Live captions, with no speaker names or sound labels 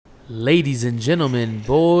Ladies and gentlemen,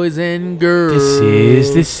 boys and girls.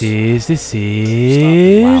 This is.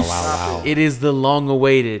 Wow. It is the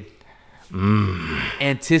long-awaited,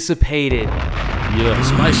 anticipated. Yeah,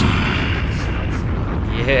 spicy.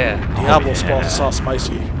 Yeah. Diablo sauce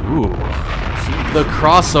spicy. Ooh. The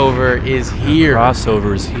crossover is here.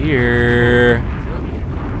 Crossover's here.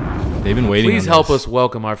 They've been waiting. Please help us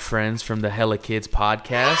welcome our friends from the Hella Kids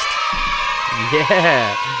podcast.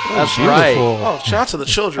 Yeah, that's right. Oh, shout out to the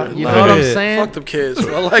children. You know what I'm saying? Fuck them kids.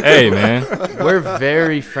 I like Hey, them. man. We're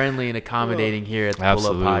very friendly and accommodating here at the Pull Up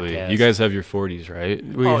Absolutely. Podcast. You guys have your 40s, right?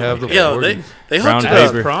 We have the Yo, they 40s. hooked Brown it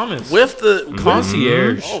up paper. Promise. with the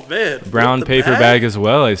Concierge. Oh man, Brown with the paper bag as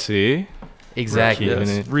well, I see. Exactly. Keeping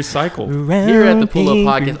Yes. it. Recycle. Here at the Pull Up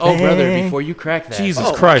Podcast. Oh, brother, before you crack that. Jesus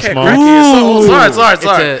Oh, Christ, can't Mom. crack it.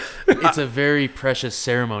 Sorry. It's a very precious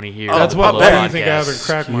ceremony here. That's at the what Pull I Up bet you think I Podcast. haven't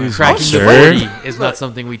cracked mine. Cracking Sure. the 40 is not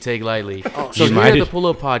something we take lightly. So shit. here might at the have- Pull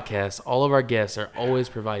Up Podcast, all of our guests are always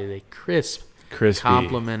provided a crisp, Crispy.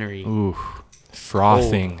 complimentary. Ooh.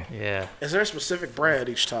 Frothing. Yeah. Is there a specific brand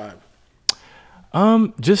each time?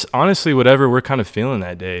 Just honestly, whatever we're kind of feeling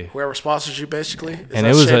that day. Whoever sponsors you, basically. Is And that it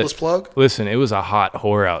was a shameless plug? Listen, it was a hot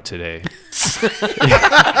whore out today.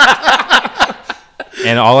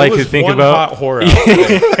 And all I could think one about, hot whore out.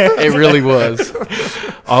 It really was.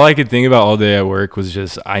 all I could think about all day at work was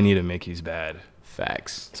just, I need a Mickey's bad.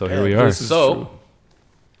 Facts. So here we are. this is So, true.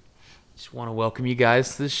 just want to welcome you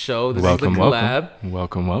guys to the show. This Welcome, is the collab.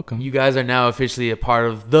 welcome. You guys are now officially a part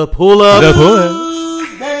of the Pull Up. The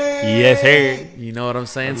pull. Yes, sir. You know what I'm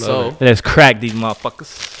saying? So, Let's crack these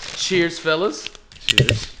motherfuckers. cheers, fellas.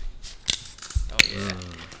 Cheers. Oh, yeah.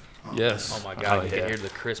 Yes. Oh, my God. Oh, you yeah. can hear the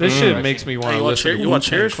crisp. This shit refreshing. makes me want Hey, to you want listen to you want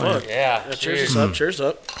Wu-Tang cheers? Clan. Fuck. Yeah. Yeah, cheers up. Cheers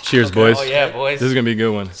up. Cheers, boys. Oh, yeah, boys. This is going to be a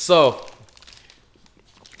good one. So,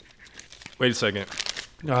 Wait a second.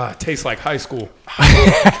 Ah, it tastes like high school. Man.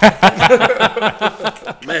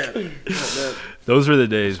 Oh, man. Those were the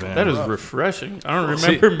days, man. That is refreshing. I don't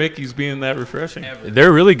remember Mickey's being that refreshing.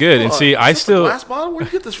 They're really good. And see, I Is this the still. glass bottle? Where'd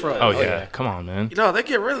you get this from? Oh, yeah. Come on, man. You know, they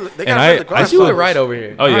get rid of they And got I- rid of the I glass do it bottles. right over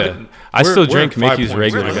here. Oh, yeah. I We're- still we're drink at 5 Mickey's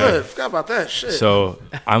points. We're regular. good. Forgot about that shit. So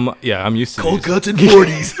I'm used to these. cuts and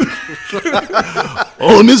 40s.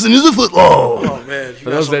 All I'm missing is a foot long. Oh man. For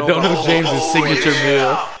those that don't know James's signature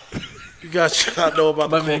meal, You guys should not know about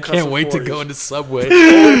my the man cold cuts can't and wait to 40s. go into Subway.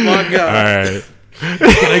 Oh my All god. right.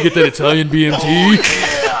 Can I get that Italian BMT?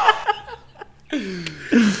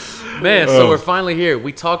 Man, so we're finally here.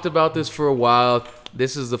 We talked about this for a while.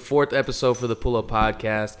 This is the 4th episode for the Pull Up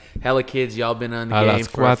Podcast. Hella Kids, y'all been on the A game las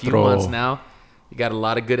for a few cuatro. months now. You got a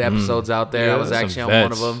lot of good episodes out there. Yeah, I was some actually on one of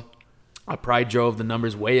vets. them. I probably drove the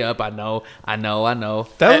numbers way up. I know.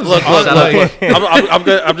 That was Look,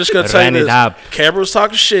 I'm just gonna tell you Ran it this. up. Cameron was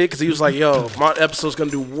talking shit because he was like, "Yo, my episode's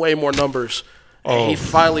gonna do way more numbers." And he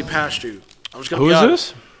finally passed you. I'm just gonna Who be is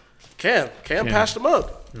honest. this? Cam passed him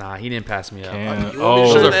up. Nah, he didn't pass me up. Cam. You want me to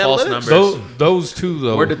Oh. show Those you are the false analytics? numbers. those two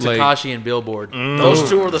though. We're the like, Tekashi and Billboard. Those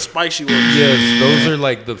two are the spicy ones. yes, those are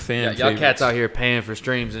like the fan. Y'all favorites. cats out here paying for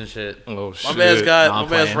streams and shit. Oh, shit. My man's got Nah, my I'm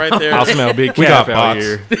man's playing. right there. I'll smell big We got cap out bots.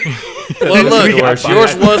 here. Well, look, bots.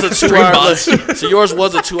 yours was a 2-hour. So yours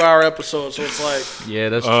was a 2-hour episode. So it's like, Yeah,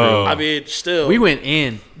 that's true. Oh. I mean, still. We went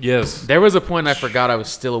in. Yes. There was a point I forgot I was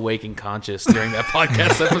still awake and conscious during that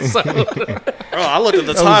podcast episode. Bro, I looked at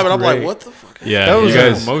the time and I'm like, great. what the fuck? Yeah, That was you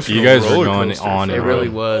an guys, emotional you guys were roller going coaster on for It and really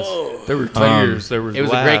on. was. There were tears. There was It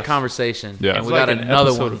was a great conversation. Yeah. And It we Like got an another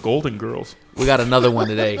episode one. of Golden Girls. We got another one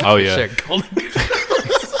today. Oh, yeah. Shit, Golden-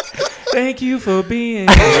 Thank you for being.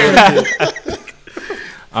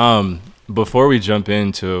 Before we jump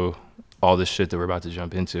into all this shit that we're about to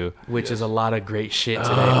jump into, Which is a lot of great shit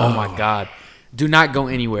today. Oh my God. Do not go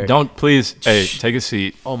anywhere. don't please, hey, take a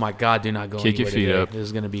seat, Oh my God, do not go Kick your anywhere feet today. up. This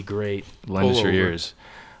is going to be great. lend us Pull your over. ears.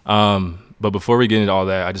 But before we get into all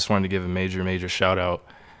that, I just wanted to give a major shout out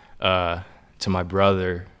to my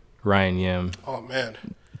brother, Ryan Yim, Oh man,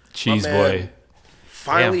 Cheese man. Boy,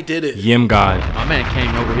 finally did it. Yim God. My man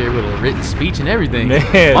came over here with a written speech and everything.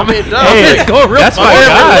 Man, My man, hey, go real that's my far.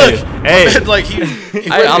 guy. Look, Hey, like he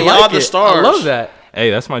went I beyond like the it. stars. I love that. hey,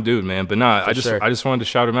 that's my dude, man. But nah, I sure. just wanted to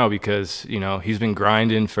shout him out because he's been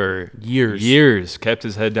grinding for Years. kept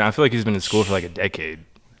his head down. I feel like he's been in school for like a decade.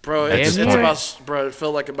 Bro, At it's this point. about, bro, it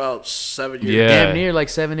felt like about 7 years. Yeah. Damn near like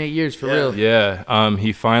 7-8 years for Yeah. real. Yeah,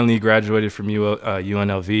 he finally graduated from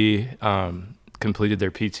UNLV, completed their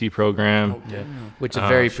PT program. Yeah. Which is a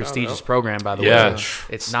very prestigious program, by the Yeah. way.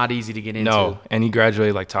 It's not easy to get into. No, and he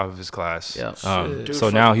graduated like top of his class. Yeah. Dude So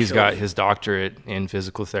now fucking he's killed got it. his doctorate in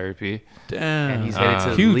physical therapy. Damn. And he's headed to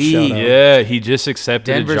the Huge league. shout out. Yeah, he just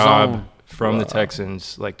accepted Denver's a job own. from the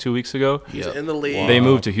Texans like 2 weeks ago. He's in the league. They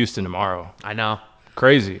moved to Houston tomorrow. I know.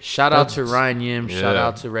 crazy. Shout out to Ryan Yim. Yeah. Shout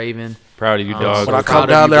out to Raven. Proud of you, dog. When I proud come of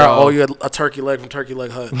down you, there, I bro. owe you a turkey leg from Turkey Leg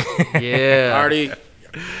Hut. Yeah. I already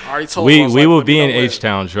told him. I was We like, will when be you in know when.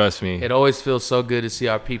 H-Town, trust me. It always feels so good to see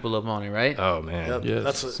our people up on it, right? Oh, man. Yep, Yes.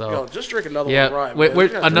 that's a, So- yo, just drink another Yeah. one, Ryan. Wait, man. wait, You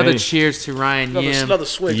gotta another drink cheers to Ryan Yim. another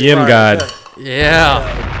swig. Yim Ryan, God. okay.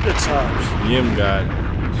 Yeah. Good times. Yim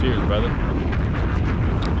God. Cheers, brother.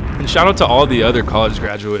 And shout out to all the other college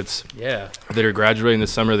graduates Yeah. that are graduating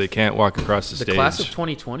this summer. They can't walk across the The stage. class of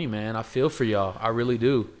 2020, man. I feel for y'all. I really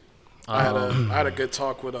do. I had a good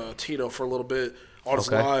talk with Tito for a little bit on his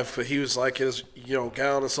Okay. live, but he was like his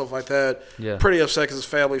gown and stuff like that. Yeah. Pretty upset because his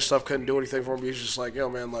family stuff couldn't do anything for him. He was just like, yo,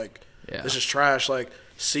 man, like Yeah. this is trash. Like,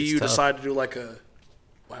 see you tough. decide to do like a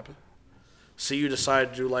what happened? See you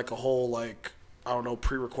decide to do like a whole like I don't know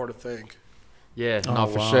pre-recorded thing. Yeah, Oh, no,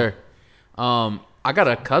 for wow. sure. I got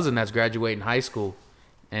a cousin that's graduating high school,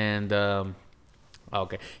 and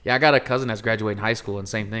okay, yeah, I got a cousin that's graduating high school, and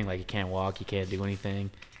same thing. Like, you can't walk, you can't do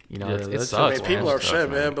anything. You know, Yeah, it that's sucks. I mean, people man. are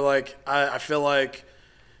upset, man, but like I feel like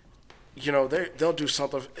they'll do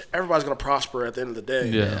something. Everybody's gonna prosper at the end of the day.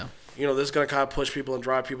 Yeah. This is gonna kind of push people and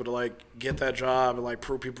drive people to like get that job and like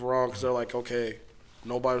prove people wrong because they're like, okay,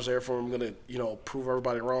 nobody was there for them. I'm gonna prove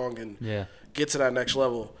everybody wrong and Yeah, get to that next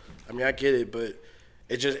level. I mean, I get it, but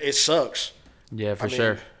it sucks. yeah, for I mean,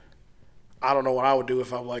 sure. I don't know what I would do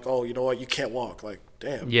if I'm like, oh, you know what, you can't walk. Like,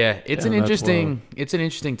 damn. Yeah, it's Yeah, an that's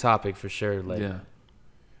interesting topic for sure. Like, Yeah.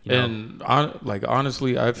 you know. And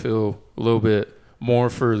honestly, I feel a little bit more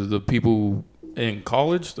for the people in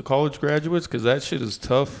college, the college graduates, because that shit is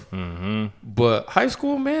tough. Mm-hmm. But high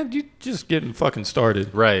school, man, you just getting fucking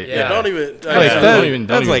started. Right. Yeah. Yeah, don't even. Like, Yeah, that- don't even-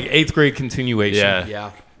 that's don't like even- 8th grade continuation. Yeah.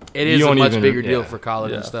 yeah, it You is a don't much even- bigger deal yeah. for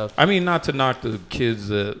college Yeah. and stuff. I mean, not to knock the kids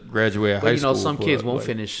that graduate high But, school. some kids but, won't like,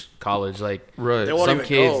 finish college. Like, Right. They won't some even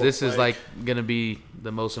kids, go, this is like- gonna be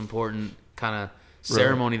the most important kind of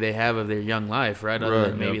ceremony they have of their young life, right? Other Right,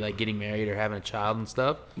 than maybe yep. like getting married or having a child and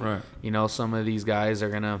stuff. Right. Some of these guys are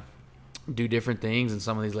gonna do different things, and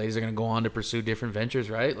some of these ladies are gonna go on to pursue different ventures,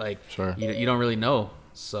 right? Like, Sure. you don't really know.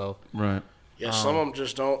 So Right. Yeah, some of them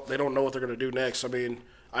just don't. They don't know what they're gonna do next. I mean,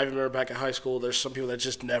 I remember back in high school, there's some people that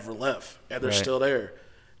just never left, and they're Right. still there,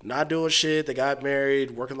 not doing shit. They got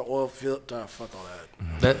married, working the oil field. Fuck all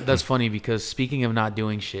that. that's funny because speaking of not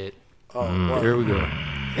doing shit, Oh, well, Here we go.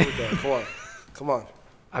 here we go. Come on,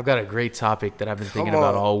 I've got a great topic that I've been thinking Come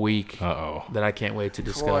about on. all week Uh-oh. that I can't wait to come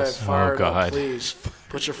on, discuss. fire it God. up, please.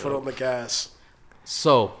 Put your foot on the gas.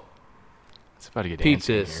 So, It's about to get peep antsy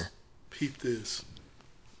in this. here. Peep this.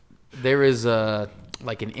 There is an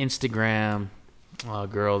Instagram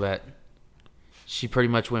girl that she pretty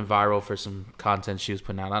much went viral for some content she was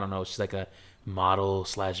putting out. I don't know. She's like a model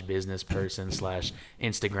 / business person /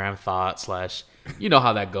 Instagram thought / you know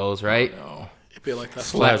how that goes, right? It'd be like that.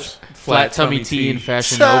 Flat tummy tea and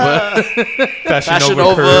Fashion Nova. Fashion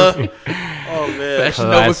Nova curve. Nova. Oh man. Fashion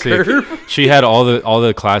Nova Classic. curve. She had all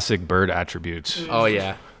the classic bird attributes. Oh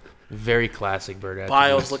yeah, very classic bird attributes.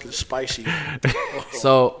 Bio's looking spicy.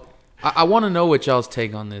 So I want to know what y'all's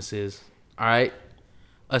take on this is. All right.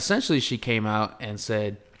 Essentially, she came out and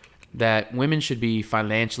said that women should be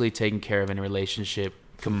financially taken care of in a relationship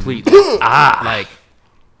completely. Like,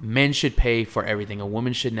 men should pay for everything. A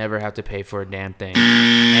woman should never have to pay for a damn thing.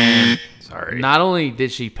 And Sorry. not only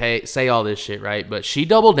did she say all this shit, right, but she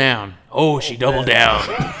doubled down. Oh, she doubled down.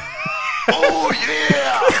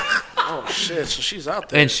 Oh shit. So she's out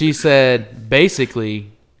there. And she said,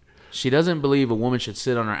 basically, she doesn't believe a woman should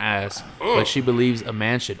sit on her ass, but she believes a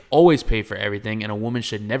man should always pay for everything, and a woman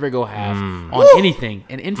should never go half on anything.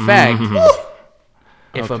 And in fact,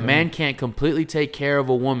 if a man can't completely take care of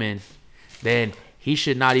a woman, then he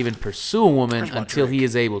should not even pursue a woman until he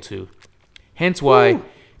is able to. Hence why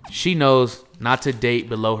she knows not to date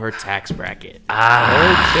below her tax bracket.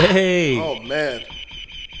 Okay. Oh man.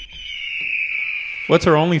 What's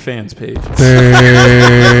her OnlyFans page?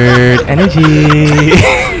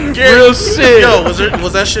 Real shit. Yo,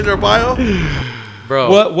 was that shit in her bio?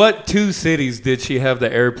 Bro, What two cities did she have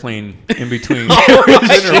the airplane in between?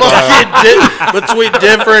 Between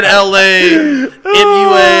Denver and LA,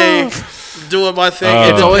 NUA, doing my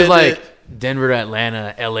thing. it's always like independent. Denver to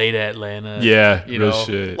Atlanta, LA to Atlanta. Yeah, you real know.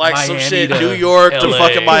 shit. like some Miami shit, to New York to LA.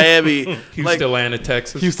 fucking Miami, Houston, like Atlanta,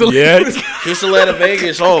 Texas. Yeah. Houston, Atlanta,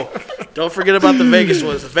 Vegas. Oh, don't forget about the Vegas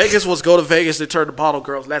ones. The Vegas ones go to Vegas, they turn to bottle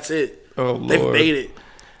girls. That's it. Oh, They've Lord. made it.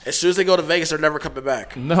 As soon as they go to Vegas, they're never coming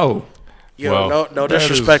back. No. Yo, Well, no that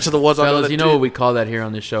disrespect is- to the ones on Fellas, the you know what we call that here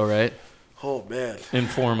on this show, right? Oh man,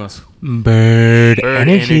 Inform us. Bird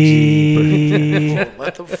energy.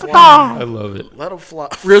 let them fly. I love it. Let them fly.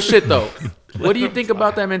 Real shit though. What do you think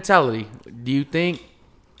about that mentality? Do you think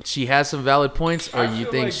she has some valid points, or I you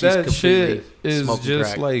feel think like she's that completely shit is smoking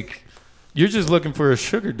just crack? like you're just looking for a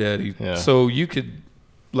sugar daddy, Yeah. so you could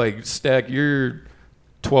like stack your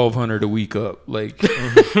 1,200 a week up, like the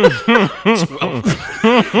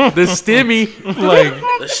stimmy. like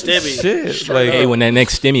The stimmy. shit, Straight like Hey, when that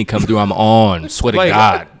next stimmy come through, I'm on. Swear to like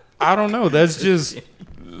God. I don't know. That's just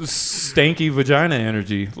stanky vagina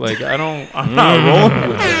energy. Like I'm not rolling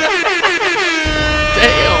with that.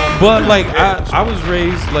 Damn. But like I was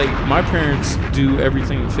raised like my parents do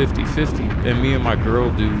everything 50-50 and me and my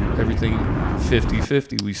girl do everything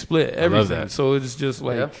 50-50. We split everything. that. So it's just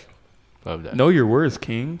like Yep. Love that. know your worth,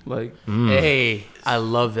 king. Like Hey, I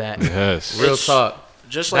love that. Yes. Real It's talk.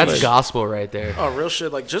 Just like That's gospel right there. Oh, real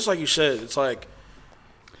shit. Like just like you said, it's like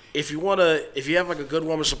if you have like a good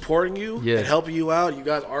woman supporting you Yeah. and helping you out, you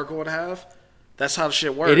guys are going to have. That's how the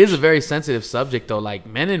shit works. It is a very sensitive subject, though. Like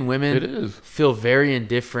men and women It is. feel very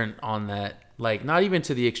indifferent on that. Like not even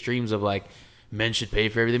to the extremes of like men should pay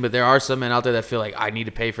for everything, but there are some men out there that feel like I need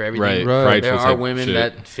to pay for everything. Right. Right. There Prideful are type women shit.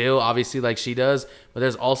 that feel obviously like she does, but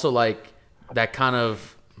there's also like that kind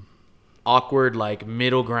of awkward like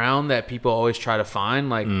middle ground that people always try to find,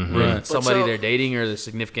 like with Right. somebody But so- they're dating or the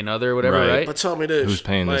significant other or whatever, Right. right? But tell me this: Who's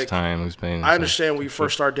paying this like, time? Who's paying this I understand when you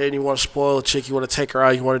first start dating, you want to spoil a chick, you want to take her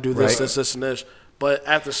out, you want to do this, Right. this, and this. But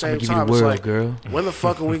at the same give you time, the it's world, like, girl. when the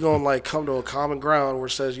fuck are we gonna like come to a common ground where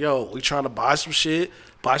it says, "Yo, we trying to buy some shit,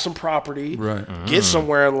 buy some property, Right. get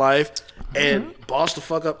somewhere in life, and boss the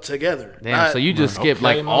fuck up together." Damn, Not- so you just skip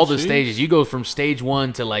Okay, like all the Mochi. stages. You go from stage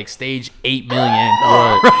 1 to like stage 8 million.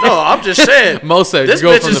 No, I'm just saying. Most of it, This you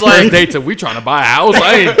go bitch from is the like- first date to we trying to buy a house.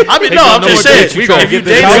 I'm just saying. We gonna If you get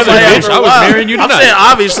this date house. somebody Bitch, after I a was while, marrying you I'm tonight. saying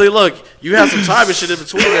obviously, look, you have some time and shit in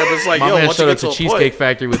between there, but it's like, My yo, man once you showed up get to to a Cheesecake point,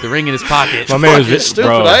 Factory with the ring in his pocket. My man was fucking stupid.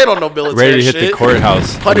 bro, I ain't on no military ready to hit shit. the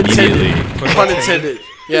courthouse Pun immediately. intended. Pun intended.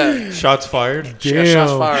 Yeah. Shots fired. Yeah,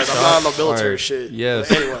 shots fired. I'm not on no military fired. shit. Yes.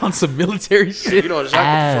 But anyway, on some military shit. you know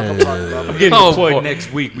exactly what the fuck I'm talking about. Getting Oh, deployed boy.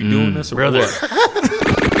 next week. We doing this or brother. what?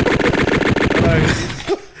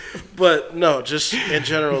 But no, just in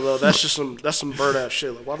general though, that's some bird ass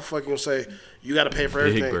shit. Like, why the fuck you gonna say you got to pay for Big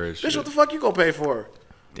everything? bird Bitch, shit. what the fuck you gonna pay for?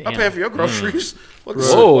 I'm Damn. paying for your groceries. What the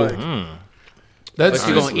Whoa. fuck? Like, That's But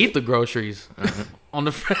you gonna eat the groceries on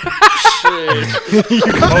the shit.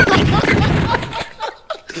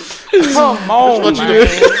 Come on, want you to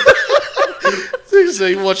say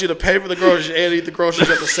he wants you to pay for the groceries and eat the groceries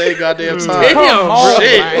at the same goddamn time.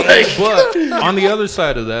 Shit. Like, But on the other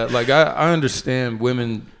side of that, like I understand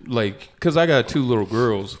women, like, because I got 2 little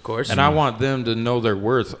girls, of course. and I want them to know their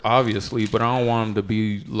worth, obviously, but I don't want them to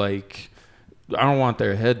be like, I don't want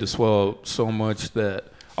their head to swell so much that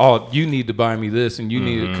you need to buy me this and you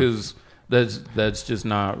need it, because that's just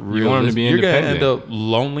not real. want 'em to be You're gonna end independent. up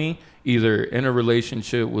lonely, either in a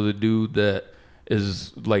relationship with a dude that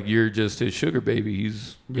is like you're just his sugar baby.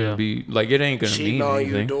 He's gonna Yeah. be like, it ain't gonna cheating mean on you,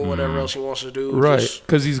 anything. doing whatever else he wants to do. Right, Just,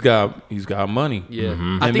 because he's got money. Yeah, I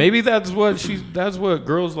And think maybe that's what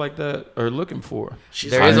girls like that are looking for. she's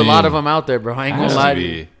there like, is a lot of them out there, bro. I ain't gonna Has lie to to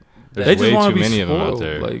you. be. There's They just way want too to be many of them out spoiled.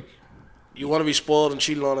 there. Like you want to be spoiled and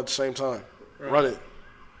cheated on at the same time. Run it.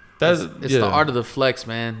 that's It's the art of the flex,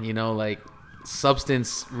 man. You know, like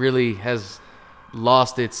substance really has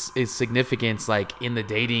lost its significance, like in the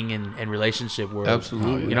dating and relationship world.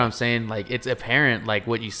 Absolutely. You know what I'm saying? Like it's apparent, like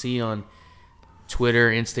what you see on Twitter,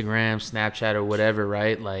 Instagram, Snapchat, or whatever,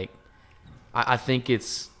 right? Like I think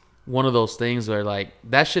it's one of those things where like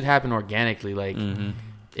that should happen organically. Like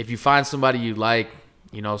if you find somebody you like,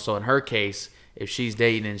 you know, so in her case, if she's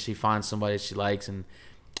dating and she finds somebody she likes and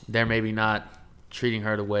they're maybe not treating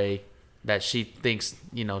her the way that she thinks,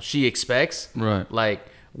 you know, she expects. Right. Like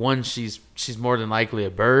one, she's more than likely a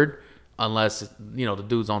bird, unless you know the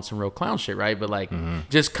dude's on some real clown shit, right? But like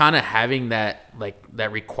just kind of having that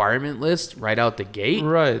requirement list right out the gate.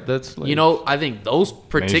 right. That's like, You know, I think those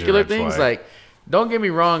particular red things, flag. like, don't get me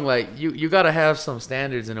wrong, like you gotta have some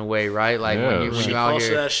standards in a way, right? Like Yeah. when you out Most of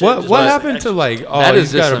here, that shit what just what does happened to extra- like? Oh, That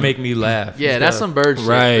is he's got just to some- make me laugh. yeah, He's that's gotta- some bird shit,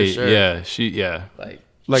 Right. for sure. Yeah. Yeah.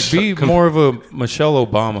 Like be more of a Michelle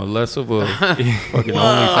Obama, less of a fucking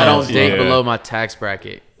I don't OnlyFans. date Yeah. below my tax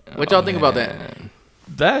bracket. What y'all think about that?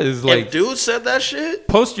 That is If like dude said that shit,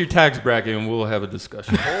 post your tax bracket and we'll have a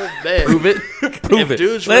discussion. oh man. Prove it. Prove If it.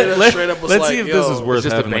 dudes straight up was let's like, see if yo, this is worth It's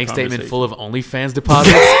just a having bank statement conversation. full of OnlyFans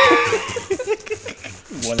deposits.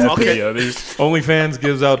 Okay. OnlyFans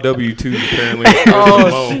gives out W-2s apparently.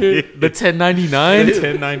 Oh shit! The 1099.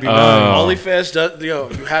 1099. OnlyFans does, you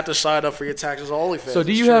have to sign up for your taxes on OnlyFans. So do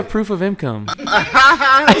It's you true. have proof of income?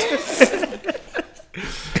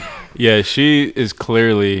 Yeah. She is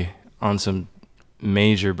clearly on some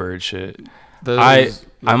major bird shit. That I is-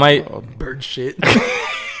 might Bird shit.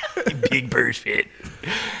 Big bird shit. So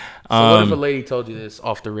what if a lady told you this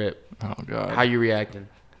off the rip? Oh god. How you reacting?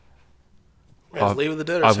 Man's leaving the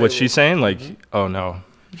dinner. What she's saying? Like, Mm-hmm. oh no.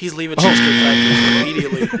 He's leaving Cheesecake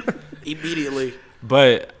Factory immediately.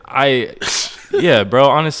 But yeah, bro.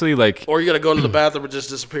 Honestly, like Or you gotta go to the bathroom and just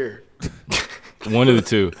disappear. one of the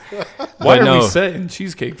two. Why But are no. we saying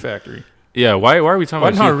Cheesecake Factory? Yeah. Why are we talking Why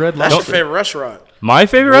about? not cheese- Red That's Lobster? your favorite restaurant. My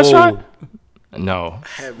favorite restaurant? No.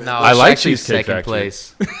 Hey, man. No, I it's like actually Cheesecake second Factory.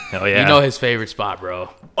 place. Hell yeah. You know his favorite spot, bro.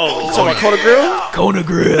 Oh, so Kona Grill? Kona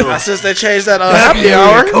Grill. Since they changed that happy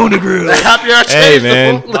hour. Kona Grill. The happy hour Hey, changed.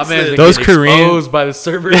 man. My man's Those those Korean- exposed by the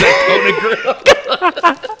servers at Kona Grill.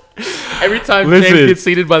 Every time Listen. James gets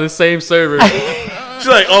seated by the same server. She's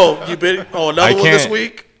like, another I one this can't-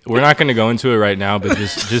 week? We're not going to go into it right now, but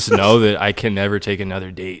just know that I can never take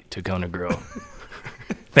another date to Kona Grill.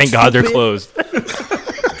 Thank God they're closed.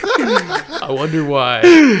 I wonder why.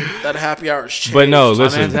 That happy hour is changed. But no, My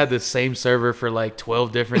man's listen. had the same server for like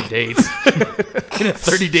 12 different dates in a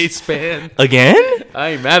 30-day span. Again? I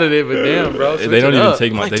ain't mad at it, but damn, bro. switch They don't it even up.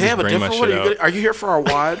 take my. Like, They just damn, a bring my different shit one. out. Are you here for our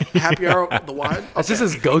wine? Happy hour, the wine? That's just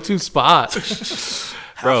his go-to spot.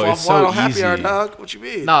 Bro, Half it's off so wine on happy hour, easy. dog. What you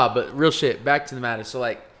mean? Nah, but real shit. Back to the matter. So,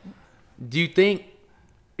 like, do you think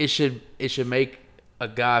it should make a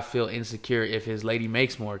guy feel insecure if his lady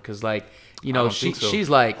makes more? Because, like, you know, don't think so. she's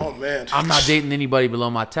like, Oh, man. I'm not dating anybody below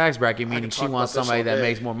my tax bracket, meaning talk she wants about this somebody all that day.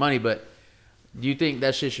 makes more money. But do you think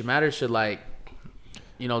that shit should matter? Should, like,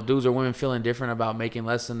 you know, dudes or women feeling different about making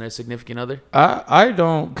less than their significant other? I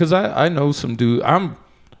don't, because I know some dude.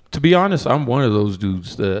 To be honest, I'm one of those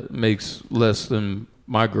dudes that makes less than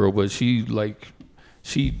my girl, but she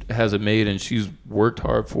has it made and she's worked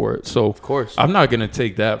hard for it. So of course. I'm not gonna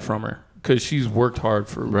take that from her because she's worked hard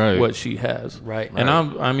for Right. what she has. Right. And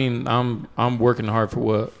I'm working hard for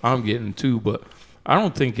what I'm getting too, but I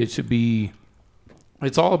don't think it should be.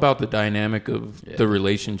 It's all about the dynamic of the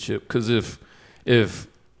relationship. Because if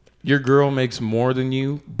your girl makes more than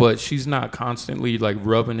you, but she's not constantly like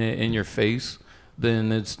rubbing it in your face,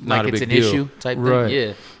 then it's not Like a it's big an deal. issue type thing? Right.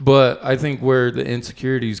 Yeah. But I think where the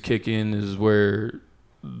insecurities kick in is where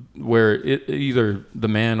it either the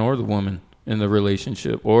man or the woman in the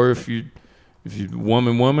relationship, or if you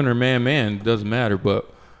woman or man, it doesn't matter.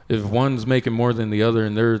 But if one's making more than the other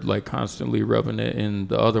and they're like constantly rubbing it in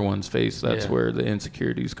the other one's face, that's Yeah. where the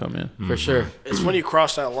insecurities come in. For sure. It's when you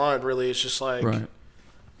cross that line, really. It's just like, Right.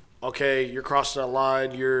 okay, you're crossing that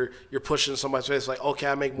line. You're pushing somebody's face. Like, okay,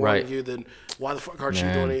 I make more Right. than you. Then why the fuck aren't you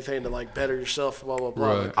Man. doing anything to like better yourself? Blah blah blah.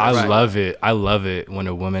 Right. Like, I Right. love it. I love it when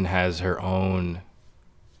a woman has her own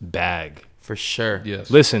bag. For sure. Yes.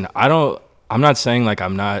 Listen, I'm not saying like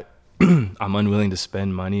I'm not I'm unwilling to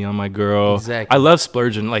spend money on my girl. Exactly. I love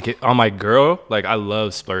splurging on my girl. Like I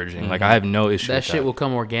love splurging. Like I have no issue That with shit will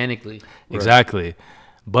come organically. Exactly.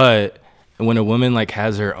 But when a woman like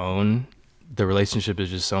has her own, the relationship is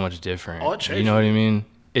just so much different. Oh, it You know what I mean?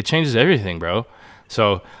 It changes everything, bro.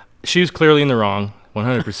 So she was clearly in the wrong,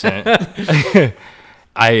 100%.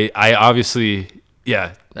 I obviously,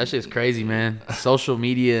 yeah. That shit's crazy, man. Social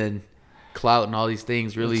media and clout and all these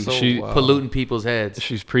things really That's so She- wild. polluting people's heads.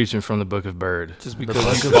 She's preaching from the book of Bird. Just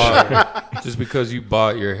because you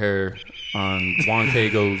bought your hair on Juan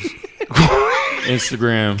Cago's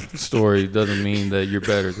Instagram story doesn't mean that you're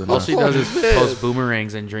better than All us. she does is post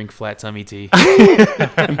boomerangs and drink flat tummy tea.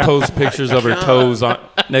 And post pictures of her toes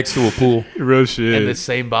next to a pool. Real shit. And the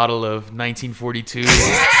same bottle of 1942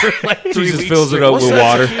 for like 3 She just weeks fills it straight. up What's with that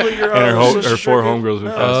water. tequila you're, and her sister four drinking? homegirls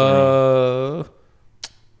been passing around.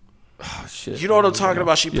 Shit. You know what I'm talking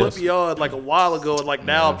about? She put Yes. me on like a while ago, and like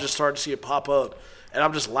now I'm just starting to see it pop up, and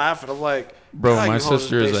I'm just laughing. I'm like, Bro, God, my you hoes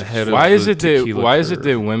sister is basic. ahead of Why is the it that tequila why is it curve.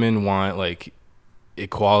 that women want like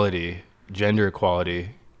equality, gender equality,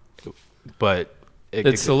 but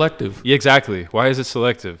It's selective. Yeah, exactly. Why is it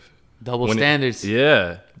selective? Double When it- standards.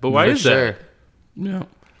 Yeah, but why For is sure. that? Yeah.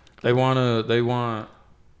 They want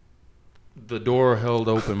the door held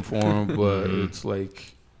open for them, but it's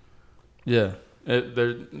like, yeah,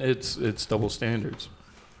 it's double standards.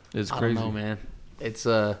 It's I crazy. don't know, man. It's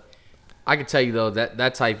I can tell you though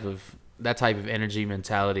that type of energy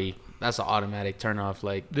mentality, that's an automatic turnoff.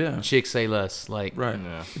 Like, Yeah. chicks say less. Like, Right.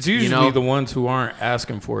 Yeah. It's usually know? the ones who aren't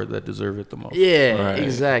asking for it that deserve it the most. yeah, Right.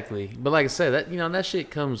 exactly. But like I said, that shit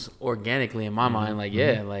comes organically in my mind. Like,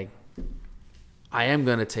 yeah, like I am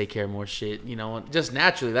gonna take care of more shit. You know, just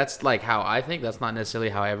naturally. That's like how I think. That's not necessarily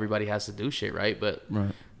how everybody has to do shit, right? But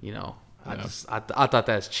Right. you know, I thought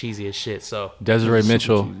that's cheesy as shit. So Desiree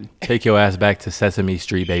Mitchell, take your ass back to Sesame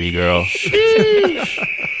Street, baby girl.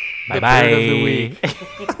 Bye bird of the week.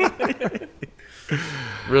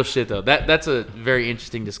 Real shit though. That's a very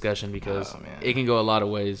interesting discussion because Oh, man. it can go a lot of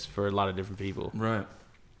ways for a lot of different people. Right.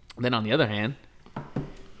 Then on the other hand,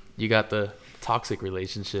 you got the toxic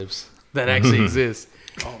relationships that actually exist.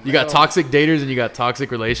 You got toxic daters and you got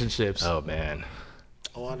toxic relationships. Oh man,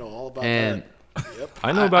 Oh, I know all about And that. Yep.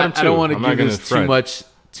 I know about him too. I don't want to I'm not give gonna this front.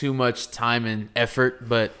 too much time and effort,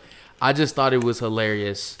 but I just thought it was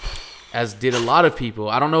hilarious, as did a lot of people.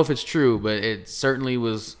 I don't know if it's true, but it certainly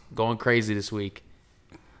was going crazy this week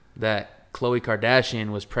that Khloe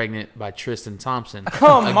Kardashian was pregnant by Tristan Thompson.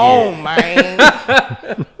 Come on,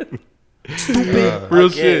 man. Real I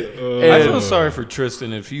get shit. it. I feel sorry for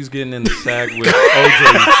Tristan if he's getting in the sack with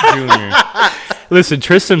OJ Jr. Listen,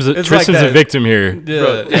 Tristan's like a that. victim here. Yeah,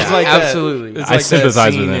 yeah, it's like absolutely. That, it's I like sympathize that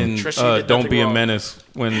with scene him. in, Tristan did Don't nothing Be a wrong. Menace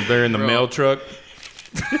when they're in the mail truck.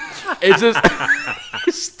 It's just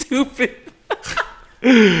stupid.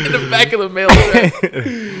 In the back of the mail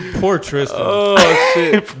truck. Poor Tristan. Oh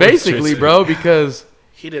shit! Basically, bro, because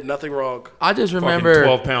He did nothing wrong. I just Fucking remember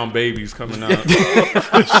 12-pound babies coming out.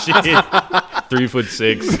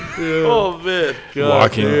 3'6", Oh man,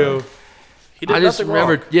 walking. he did I just nothing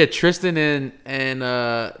remember, wrong. yeah, Tristan and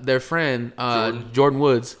their friend Jordan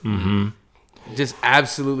Woods, just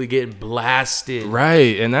absolutely getting blasted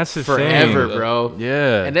Right, and that's the forever, thing. bro.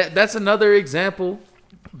 Yeah, And that's another example.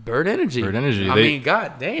 Bird Energy. Bird Energy. I They- mean,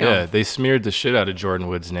 god damn. yeah, they smeared the shit out of Jordan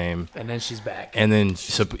Wood's name, And then she's back. and then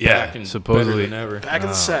Back and supposedly better than ever. Back in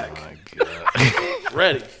the sack, my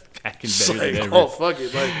ready. back It's in like, better than oh ever. fuck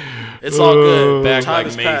it, like it's all good. Back Time like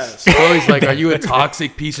has Mace. passed. Chloe's like, "Are you a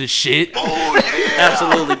toxic piece of shit?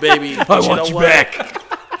 Absolutely, baby. I But want you back."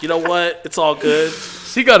 You know what? It's all good.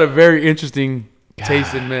 She got a very interesting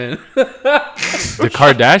taste in men. The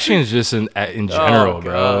Kardashians just in general, Oh,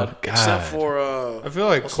 bro. God. God. Except for I feel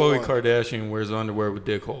like What's the Khloe one? Kardashian wears underwear with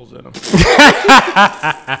dick holes in them.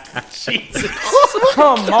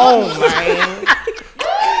 Come on, man.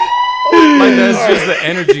 Like that's just the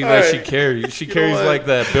energy that she carries. She carries like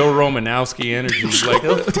that Bill Romanowski energy. Like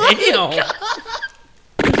Damn.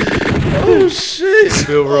 oh shit.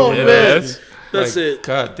 Bill Oh Romanowski. man, Yes. that's Like, it.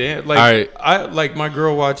 God damn. Like All right. I like my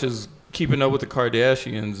girl watches Keeping Up with the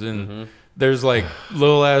Kardashians, and there's like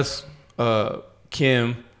little ass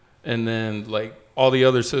Kim, and then like all the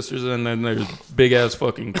other sisters, and then there's big ass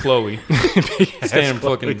fucking Chloe, standing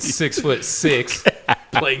fucking 6'6",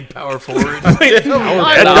 Playing power forward. Guard. for the I'll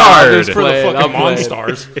fucking play it.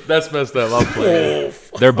 Monstars. That's messed up. I'll play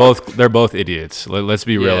it. They're both idiots. Let's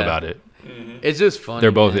be real Yeah. about it. It's just funny.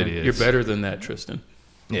 They're both man. idiots. You're better than that, Tristan.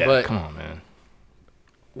 Yeah, But- come on, man.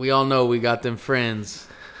 We all know we got them friends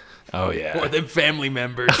Oh or yeah. them family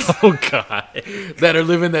members Oh god. that are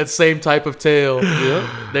living that same type of tale.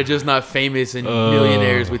 They're just not famous and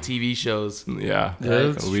millionaires with TV shows. Yeah.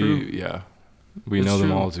 that's we true. yeah. We It's know them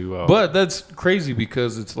true. all too well. But that's crazy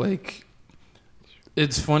because it's like,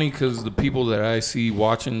 it's funny because the people that I see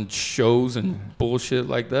watching shows and bullshit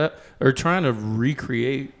like that are trying to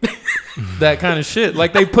recreate that kind of shit.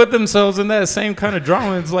 Like they put themselves in that same kind of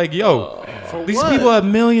drama. It's like, yo, these what? people have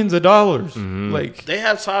millions of dollars. Like They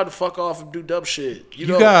have time to fuck off and do dumb shit. You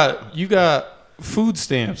know, you got food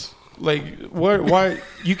stamps. Like what? Why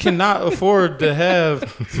you cannot afford to have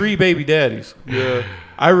 3 baby daddies? Yeah,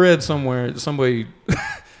 I read somewhere somebody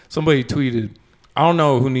tweeted. I don't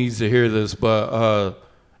know who needs to hear this, but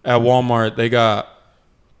at Walmart they got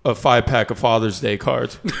a 5-pack of Father's Day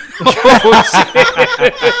cards for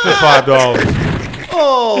 $5.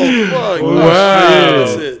 Oh fuck! Wow.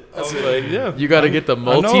 That's it. That's it. Like, yeah, You got to get the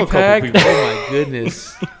know a couple multi-pack? people. Oh, my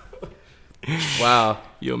goodness. Wow.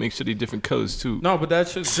 Yo, make sure they different colors too. no, but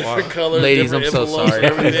that's just Different colors, Ladies, I'm different so envelopes, sorry.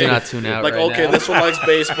 everything. If you're not tuned out Like, right okay, now. this one likes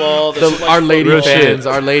baseball. This one likes Our lady Real shit. fans,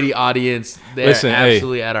 our lady audience, they're Listen, hey.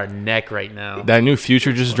 absolutely at our neck right now. That new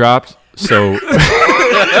Future just dropped. So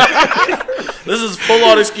This is full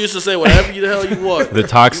on excuse to say whatever the hell you want. the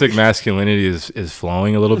toxic masculinity is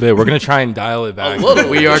flowing a little bit. We're gonna try and dial it back. little.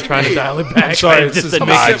 We are trying to dial it back. sorry. It's just I'm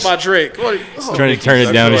gonna sip my drink. What are you- oh, Trying to turn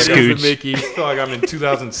it down a That's It's the scooch. Mickey. I feel like I'm in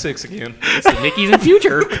 2006 again. It's the Mickey's in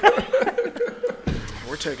future.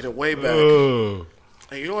 we're taking it way back. Oh.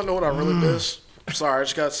 Hey, you want to know what I really miss? I'm sorry, I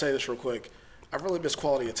just gotta say this real quick. I really miss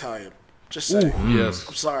quality Italian. Just saying. Yes.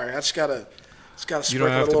 I'm sorry. I just gotta You don't sprinkle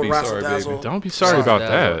have a to little be razzle sorry, dazzle. baby. Don't be sorry about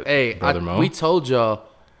that. Hey, Brother Mo. we told y'all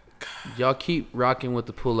keep rocking with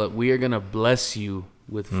the pull up. We are gonna bless you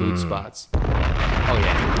with food spots. Oh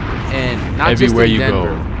yeah, and not Everywhere just you in go.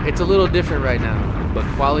 Denver. It's a little different right now, but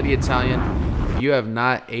Quality Italian. If you have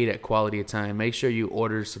not ate at Quality Italian, make sure you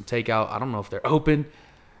order some takeout. I don't know if they're open.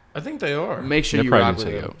 I think they are. Make sure They're you probably rock gonna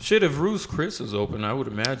with take them. out. Shit, if Ruth's Chris is open, I would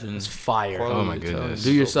imagine It's fire. quality Oh my Italian. goodness.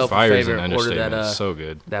 Do yourself a Fire's favor. an Order understatement. that So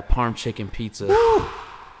good. that parm chicken pizza.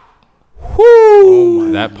 Oh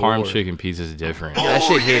my That parm Lord. chicken pizza is different. That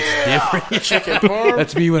shit hits different. Chicken parm,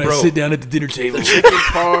 That's me when I sit down at the dinner table. the chicken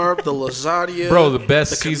parm, the lasagna. Bro, the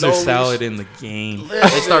best the Caesar cannolis. salad in the game.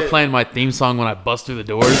 They start playing my theme song when I bust through the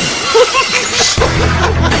doors.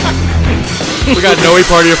 We got Noe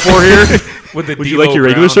Party of 4 here. With the Would you like your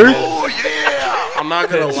regular shirt? I'm not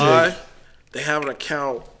gonna lie, they have an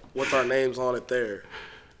account with our names on it there.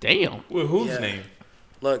 Damn. With whose Yeah. name?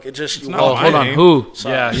 Look, it just you not Oh, walk- hold on. name. Who?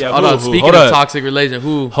 Yeah, yeah. Hold on. who- Speaking hold of up. toxic relation,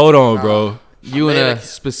 who? Hold on, bro. You and made a a-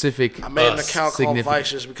 specific. I made an account called significant-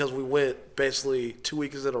 Vice just because we went basically 2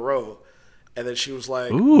 weeks in a row, and then she was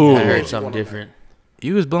like, Ooh. I "Hey, heard what's something going on?" different.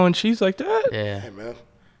 You was blowing cheese like that? Yeah. Hey man,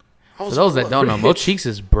 For those that don't know, Mo Cheeks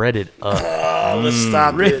is breaded up. let's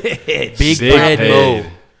stop it. Big Big bread paid. Mo.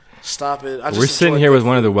 Stop it. I just We're sitting enjoy here good with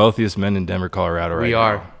one of food. the wealthiest men in Denver, Colorado right We now.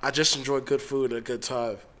 are. I just enjoy good food and a good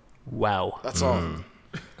time. Wow. That's all.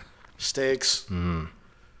 Steaks,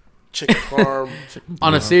 chicken parm.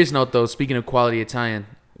 On a serious note, though, speaking of quality Italian,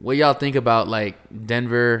 what y'all think about like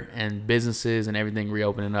Denver and businesses and everything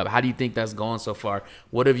reopening up? How do you think that's going so far?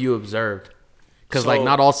 What have you observed? Because like So-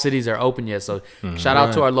 not all cities are open yet. So shout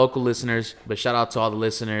out to our local listeners, but shout out to all the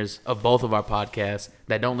listeners of both of our podcasts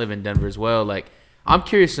that don't live in Denver as well. Like I'm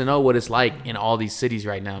curious to know what it's like in all these cities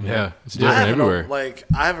right now, man. Yeah, it's I different haven't everywhere.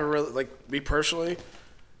 I haven't really like me personally.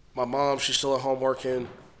 My mom, she's still at home working.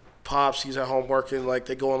 Pops, he's at home working. Like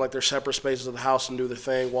they go in like their separate spaces of the house and do their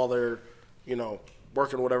thing while they're,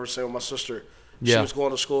 working or whatever. Same with my sister. She Yeah. was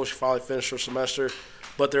going to school. She finally finished her semester,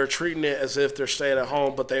 but they're treating it as if they're staying at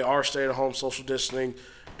home. But they are staying at home, social distancing,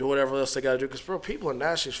 do whatever else they got to do. Because bro, people are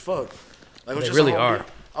nasty as fuck. Like, I was They just really at Home are.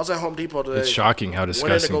 Depot- I was at Home Depot today. It's shocking how Went in to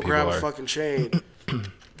disgusting go people grab a are. fucking chain.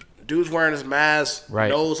 Dude's wearing his mask, Right.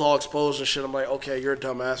 nose all exposed and shit. I'm like, okay, you're a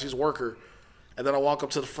dumbass. He's a worker. And then I walk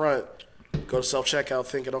up to the front, go to self checkout,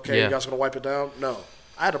 thinking, okay, Yeah. you guys gonna wipe it down? No,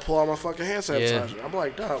 I had to pull out my fucking hand sanitizer. Yeah. I'm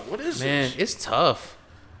like, dog, what is Man, this? it's tough.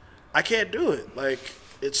 I can't do it. Like,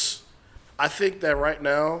 it's. I think that right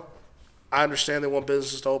now, I understand they want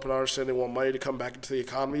businesses to open. I understand they want money to come back into the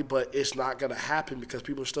economy, but it's not gonna happen because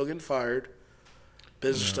people are still getting fired.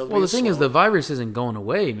 Business still. Well, the being thing is, slow. the virus isn't going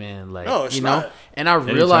away, man. Like, No, it's you know, not. and I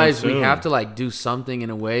realize we soon. have to like do something in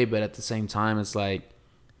a way, but at the same time, it's like,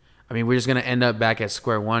 I mean, we're just gonna end up back at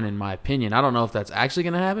square one, in my opinion. I don't know if that's actually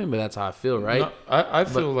gonna happen, but that's how I feel, right? No, I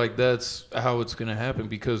feel like that's how it's gonna happen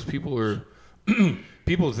because people are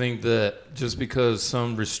people think that just because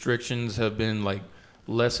some restrictions have been like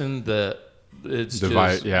lessened that it's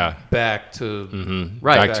just yeah. back to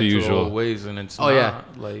Right. Back to usual. old ways and it's Oh not yeah,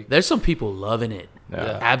 like there's some people loving it,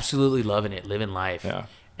 Yeah. absolutely loving it, living life. Yeah.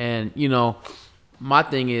 And my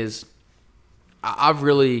thing is, I've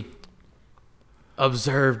really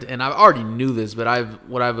observed, and I already knew this, but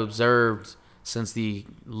what I've observed since the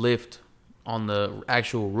lift on the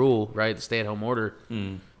actual rule, right, the stay-at-home order,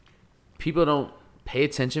 people don't pay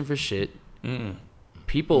attention for shit.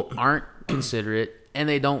 People aren't considerate, and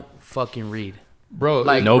they don't fucking read. bro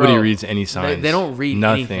Like, Nobody bro, reads any signs. They don't read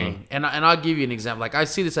Nothing. anything. And I'll give you an example. Like, I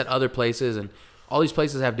see this at other places, and all these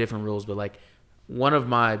places have different rules. But, like, one of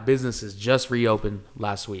my businesses just reopened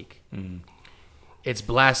last week. It's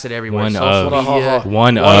blasted everywhere. One Social of. Hold on, hold media. on.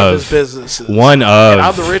 One of his of. businesses. One I'm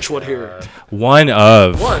of. the rich one here. One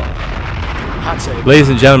of. What? Hot take. Ladies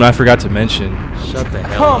and gentlemen, I forgot to mention, Shut the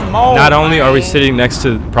hell up. Come on. not only are we man. sitting next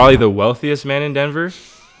to probably the wealthiest man in Denver,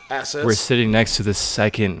 Assets. we're sitting next to the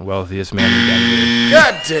second wealthiest man in Denver.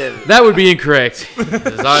 God damn it. That would be incorrect.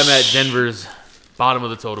 Because I'm at Denver's bottom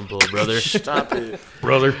of the totem pole, brother. Stop it.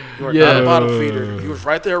 Brother. You are Yeah. not a bottom feeder. You was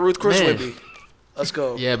right there, Ruth Chris Man. Wendy. Let's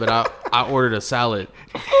go. Yeah, but I ordered a salad.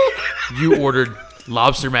 You ordered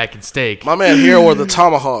lobster mac and steak. My man here ordered the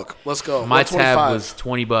tomahawk. Let's go. My tab 125. was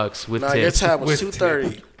 $20 with Nah, your tips. tab was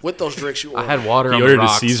 $230 with those drinks you I ordered. had water He on the ordered a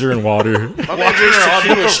rocks. Caesar and water. My man drinks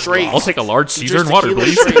tequila straight. I'll take a large He Caesar drinks and water, tequila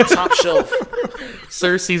please. straight, top shelf.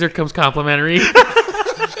 Sir, Caesar comes complimentary.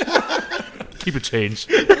 Keep it change.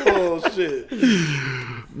 Oh shit.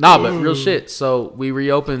 Nah, but real shit. So we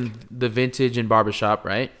reopened the vintage and barbershop,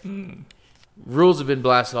 right? Rules have been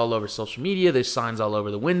blasted all over social media. There's signs all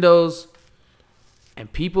over the windows.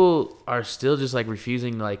 And people are still just like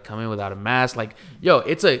refusing to like come in without a mask. Like, yo,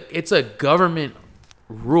 it's a government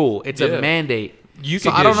rule. It's Yeah. a mandate. You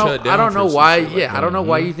So could I get don't know. shut down I don't for know some why. shit like Yeah, I that. don't know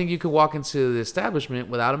why you think you could walk into the establishment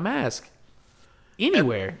without a mask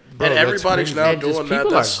anywhere. And everybody's now And just doing that.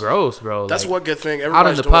 people That's are gross, bro. that's Like, one good thing. out in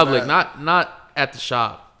Everybody's the doing public, that. not at the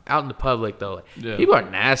shop. out in the public though, like, Yeah. people are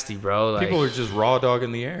nasty, bro. Like, People are just raw dog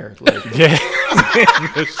in the air. Like, Yeah.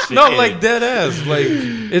 no, like dead ass. Like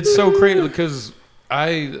it's so crazy because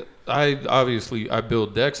I obviously I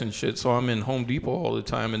build decks and shit, so I'm in Home Depot all the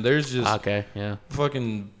time, and there's just okay, yeah.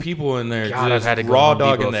 fucking people in there God, I've just had to go to raw Home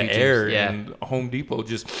dog Depot in a the few times. air, Yeah. and Home Depot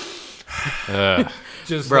just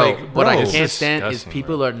Bro, like what I bro. can't stand is disgusting,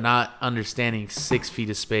 people are not understanding 6 feet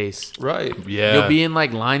of space. right. Yeah. You'll be in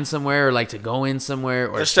like line somewhere or like to go in somewhere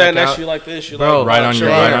or They're standing check next out. to you like this. You're Bro, like, Right on chill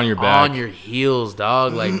your- out. right on your back. on your heels,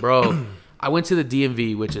 dog. Like, bro, I went to the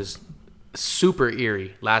DMV, which is super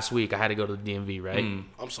eerie. Last week, I had to go to the DMV, right?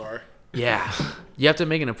 I'm sorry. Yeah, you have to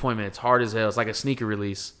make an appointment. It's hard as hell. It's like a sneaker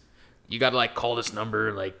release. You got to like call this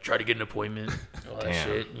number, like try to get an appointment, all that Damn.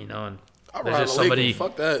 shit, you know. And I'm there's riding just illegal. somebody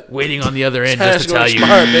Fuck that. waiting on the other end Cash just to gonna tell you.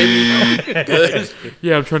 expire, baby. Good.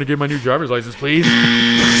 Yeah, I'm trying to get my new driver's license, please.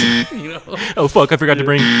 You know, Oh fuck! I forgot to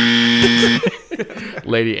bring.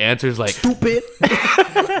 lady answers like stupid.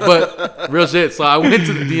 But real shit. So I went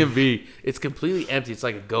to the DMV. It's completely empty. It's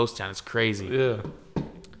like a ghost town. It's crazy. Yeah.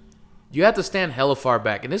 You have to stand hella far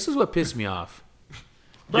back, and this is what pissed me off.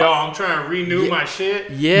 Yo, I'm trying to renew my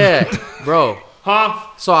shit. Yeah, bro. Huh?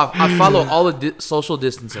 So I follow all the social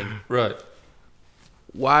distancing. Right.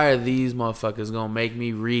 Why are these motherfuckers gonna make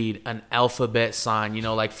me read an alphabet sign? You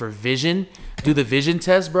know, like for vision, do the vision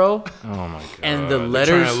test, bro. Oh my god. And the They're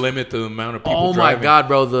letters. trying to limit the amount of people. Oh my driving. god,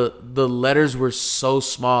 bro! The letters were so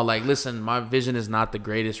small. Like, listen, my vision is not the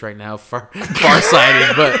greatest right now,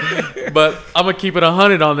 farsighted, but I'm gonna keep it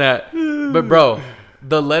 100 on that. But bro,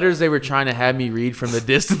 the letters they were trying to have me read from the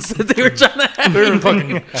distance that they were trying to have me read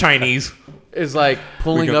Fucking Chinese. is like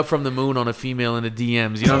pulling up from the moon on a female in the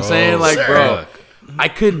DMs. You know what I'm saying? Like, bro, I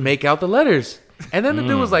couldn't make out the letters. And then the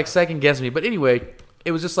dude was like second guessing me. But anyway,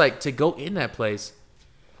 it was just like to go in that place.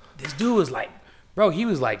 This dude was like, bro, he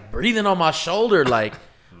was like breathing on my shoulder. Like,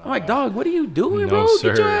 I'm like, dog, what are you doing, No, bro? Get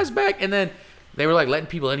sir. your ass back. And then they were like letting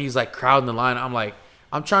people in. He's like crowding the line. I'm like,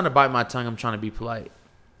 I'm trying to bite my tongue. I'm trying to be polite.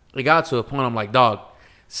 It got to a point. I'm like, dog,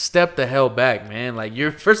 step the hell back, man. Like,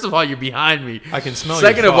 you're first of all, you're behind me. I can smell.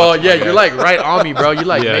 Second your of all, thoughts, yeah, my you're guy. like right on me, bro. You're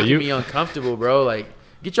like Yeah, making you- me uncomfortable, bro. Like,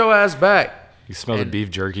 get your ass back. You smell the beef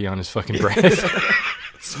jerky on his fucking breath.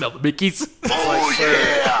 Smell the Mickeys.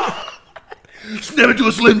 Snap into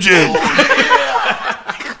a Slim Jim.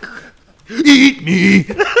 Eat me.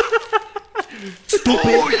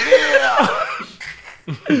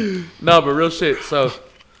 No, but real shit. So,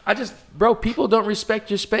 I just, bro, people don't respect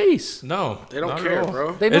your space. No, They don't not at care, all.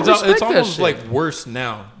 bro. They don't It's respect that almost shit. like worse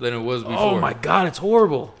now than it was before. Oh my god, it's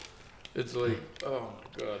horrible. It's like, oh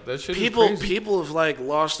my god, that shit People is crazy. people have like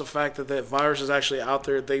lost the fact that that virus is actually out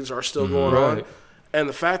there. Things are still going on, Right. and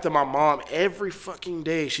the fact that my mom every fucking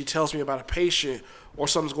day she tells me about a patient or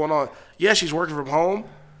something's going on. Yeah, she's working from home,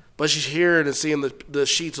 but she's hearing and seeing the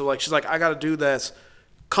sheets of like she's like, I got a dude that's a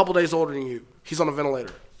couple days older than you. He's on a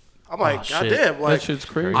ventilator. I'm like, Oh, God shit. damn, That like shit's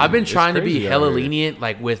crazy. I've been It's trying to be crazy out hella here. lenient,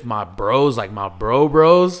 like with my bros, like my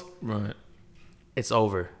bros. right. It's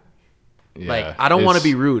over. Yeah, Like, I don't want to it's-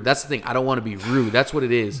 be rude. That's the thing. I don't want to be rude. That's what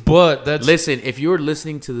it is. But that's Listen, if you're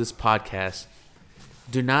listening to this podcast,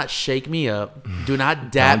 do not shake me up. Do not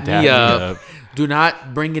dap, dap me me up. up. Do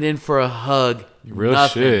not bring it in for a hug. Real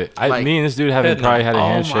Nothing. shit. Like, Me and this dude haven't Head probably had a Oh my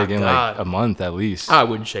handshake in like God. a month at least. I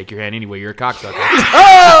wouldn't shake your hand anyway. You're a cocksucker.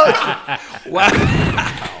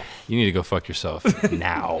 You need to go fuck yourself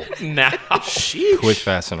now. now. Quick,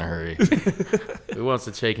 fast, in a hurry. Who wants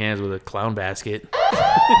to shake hands with a clown basket?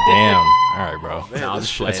 Damn. All right, bro. No, I'm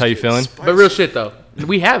just That's playing. how you feeling? But real shit though,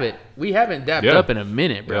 we haven't dapped Yeah. up in a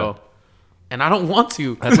minute, bro. Yeah. And I don't want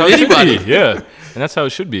to. That's how with it should anybody. be. Yeah, and that's how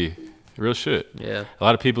it should be. Real shit. Yeah. A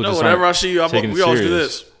lot of people no, just whenever I aren't see you, taking it we always do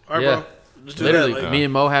serious. this. All right, Yeah. bro. Just do Literally, that. Like, me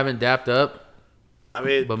and Mo haven't dapped up, I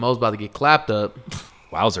mean, but Mo's about to get clapped up.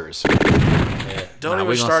 Wowzers. don't Nah, even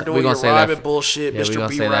we gonna start say- doing we gonna your say that rabbit for- bullshit, yeah, we Mr. gonna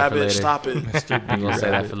B say that for Rabbit. later. Stop it. I'm gonna say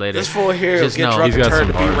that for later. This fool here will Just get know- drunk He's and got turn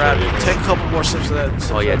to some B bars Rabbit. right Take a couple more sips of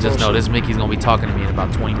that. Oh yeah, just know bullshit. this Mickey's gonna be talking to me in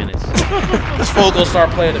about 20 minutes. This fool gonna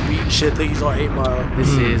start playing the beat and shit. Think he's on 8 Mile. This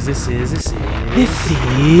is.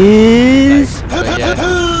 But yeah.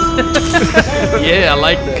 Yeah, I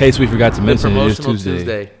like that. In case we forgot to mention, it is Promotional Tuesday.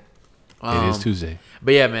 Tuesday. It is Tuesday.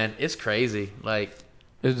 But yeah, man, it's crazy. Like,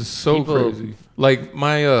 It's so People- crazy. Like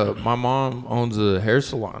my mom owns a hair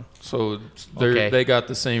salon, so Okay. they got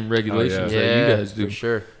the same regulations yeah. that yeah, you guys do. for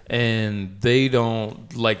sure. And they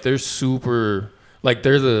don't like they're super like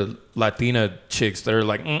they're the Latina chicks that are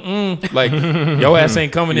like like yo ass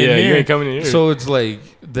ain't coming in Yeah, here. you ain't coming in here. So it's like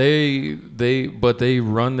they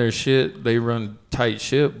run their shit, they run tight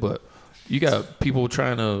shit, but you got people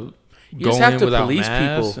trying to You go just have in to without police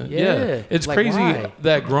masks. people. And- Yeah. It's Like, crazy why?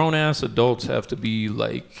 that grown ass adults have to be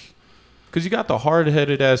like, because you got the hard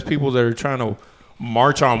headed ass people that are trying to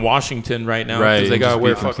march on Washington right now Right, because they and got to just be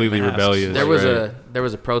wear fucking completely masks. rebellious. There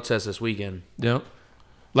was a protest this weekend. Yep.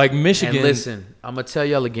 Like Michigan. And listen, I'm gonna tell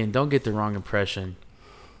y'all again. Don't get the wrong impression.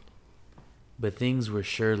 But things were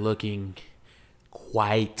sure looking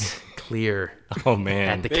quite clear Oh at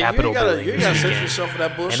man. the Man, Capitol you ain't building. gotta this censor weekend. yourself for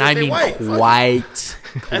that bullshit. And I They mean white. Fuck it. quite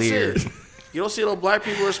That's clear. it. You don't see no black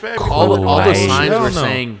people or Hispanic people. All the White. signs Hell were no.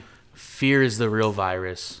 saying fear is the real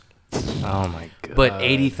virus. Oh my god. But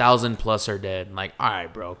 80,000 plus are dead. Like, all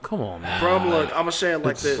right, bro, come on, man. Bro, look, I'm gonna say it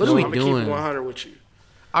like this. What are we I'm gonna doing? keep it 100 with you.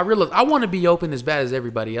 I realize I want to be open as bad as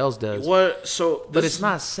everybody else does, What? So, but this it's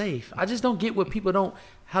not safe. I just don't get what people don't,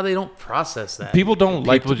 how they don't process that. People don't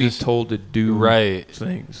like to People be just- told to do Right.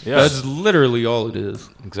 things. Yeah. That's literally all it is.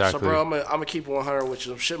 Exactly. So, bro, I'm gonna keep it 100 with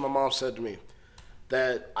you. Some shit my mom said to me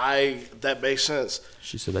that makes sense.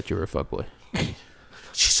 She said that you were a fuckboy.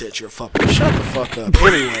 She said you're a fuckboy. Shut the fuck up.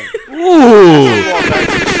 Anyway. Ooh. Back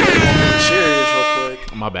to the shit. Serious real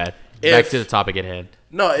quick. My bad. If- Back to the topic at hand.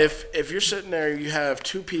 No, if you're sitting there, you have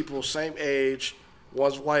two people, same age,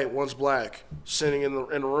 one's white, one's black, sitting in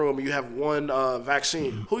the room, and you have one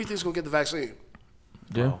vaccine. Who do you think's gonna get the vaccine?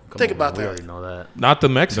 Yeah. Come Think on, about we that. already know that. Not the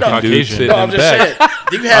Mexican dude Caucasian. sitting No, in I'm the just saying. back.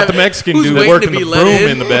 Do you Not have the Mexican Who's dude waiting to working be the let broom in?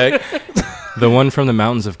 in the back. The one from the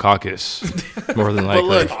mountains of Caucasus. More than But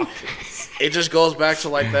likely. look, it just goes back to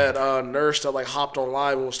like that nurse that like hopped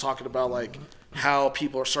online and was talking about like how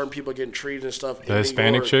certain people are getting treated and stuff. The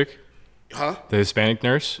Hispanic chick? Huh? The Hispanic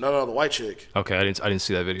nurse? No, the white chick. Okay, I didn't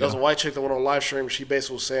see that There was a video. white chick that went on live stream. And she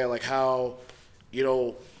basically was saying like how,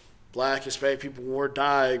 black Hispanic people were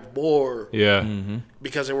dying more Yeah.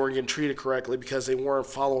 because they weren't getting treated correctly, because they weren't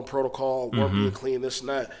following protocol, weren't being clean, this and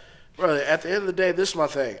that. Bro, at the end of the day, this is my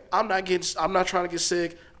thing. I'm not trying to get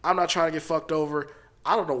sick. I'm not trying to get fucked over.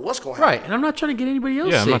 I don't know what's going to happen. Right, and I'm not trying to get anybody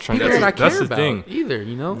else Yeah, I'm sick. not trying to- People that I that's care the about thing. either,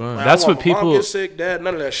 you know? Like, That's I don't what want my mom people- get sick, dad,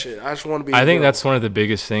 none of that shit. I just want to be. I think real. that's one of the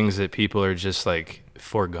biggest things that people are just like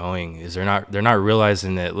foregoing is they're not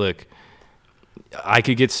realizing that look, I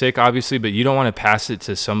could get sick obviously, but you don't want to pass it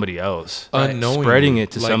to somebody else. Unknowingly. Spreading it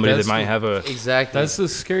to Like, somebody that that's might the- have a Exactly. That's the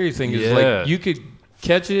scary thing is Yeah. like you could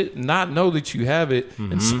catch it, not know that you have it,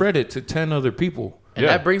 and spread it to 10 other people. And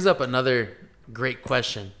Yeah. that brings up another great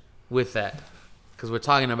question with that. Because we're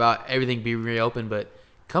talking about everything being reopened, but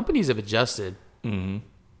companies have adjusted.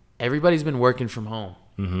 Everybody's been working from home.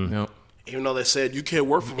 Yep. even though they said you can't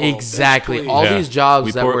work from home. Exactly. Please. All Yeah. these jobs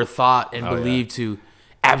We that pour- were thought and Oh, yeah. believed to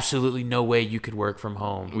absolutely no way you could work from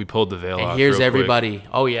home. We pulled the veil And off. here's real quick. everybody.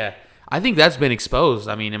 Oh yeah. I think that's been exposed.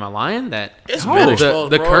 I mean, am I lying? That It's been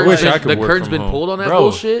exposed, the bro. curtain's I wish I been, could the work curtain's from been home. pulled on that Bro,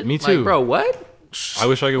 bullshit. me too. Like, bro, what? I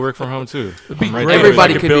wish I could work from home too. It'd be I'm right great there.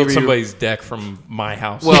 Everybody if I could could build be- somebody's deck from my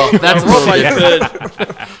house. Well, that's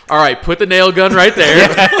all right. Put the nail gun right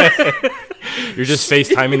there. You're just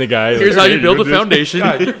FaceTiming the guy. Here's like, how you "Hey, build a this." foundation.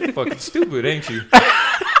 God, you're fucking stupid, ain't you?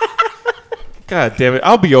 God damn it!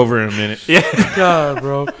 I'll be over in a minute. God,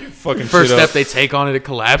 bro. Fucking First shit step up. they take on it, it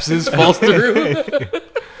collapses, falls through.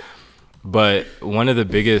 But one of the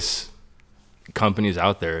biggest companies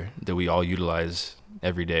out there that we all utilize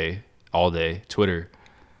every day, all day, Twitter,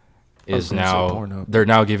 is gonna say now Pornhub. they're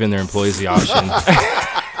now giving their employees the option.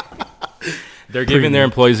 They're giving their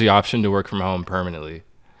employees the option to work from home permanently,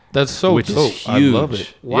 That's so which dope. is huge. I love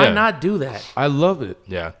it. Why Yeah. not do that? I love it.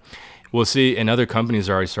 Yeah. Well, see, and other companies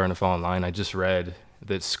are already starting to fall in line. I just read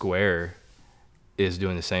that Square is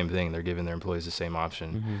doing the same thing. They're giving their employees the same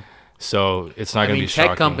option. So it's not I going to mean, be tech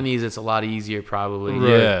shocking. companies, it's a lot easier probably.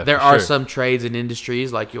 Yeah, There for are sure. some trades and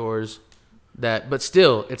industries like yours but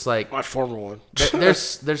still, it's like My former one.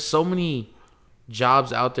 there's so many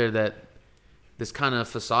jobs out there that this kind of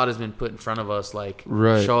facade has been put in front of us, like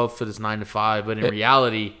Right. show up for this 9 to 5, but in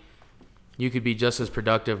reality, you could be just as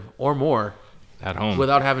productive or more at home.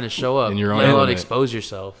 without having to show up, In your own let alone element. expose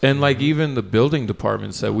yourself. And like even the building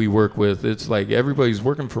departments that we work with, it's like everybody's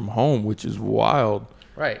working from home, which is wild.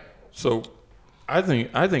 Right. So I think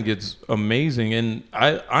it's amazing, and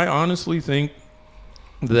I honestly think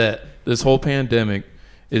that this whole pandemic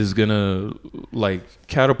is gonna like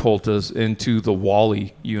catapult us into the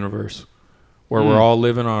Wall-E universe, where we're all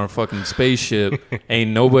living on a fucking spaceship,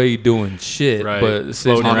 ain't nobody doing shit, Right. but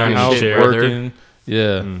sitting Floating around around the in house shit working.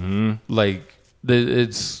 Yeah, like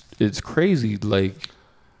it's crazy. Like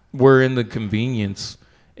we're in the convenience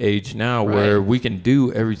age now, where Right. we can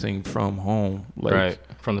do everything from home. Like, right.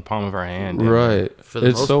 From the palm of our hand. yeah. Right. For the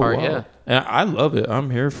it's most so part, wild. yeah. And I love it.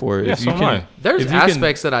 I'm here for it. Yeah, if you so am can, I. There's if you can-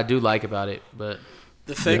 aspects that I do like about it, but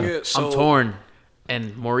The thing is, so I'm torn.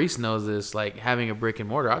 and Maurice knows this, like having a brick and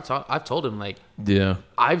mortar, I've told him, like, Yeah.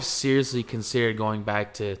 I've seriously considered going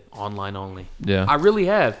back to online only. Yeah. I really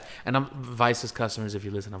have. And I'm Vice's customers, if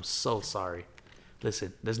you listen, I'm so sorry.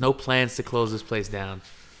 Listen, there's no plans to close this place down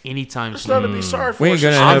anytime It's soon. nothing to be sorry for. We ain't It's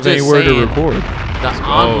gonna just- I'm have just anywhere to saying. record.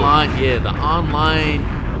 The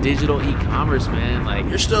online digital e-commerce, man, like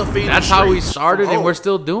You're still feeding. that's the how we streets started, from and we're home.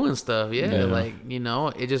 still doing stuff. Yeah, Yeah. like, you know,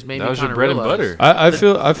 it just made That me was your kind of bread and realize.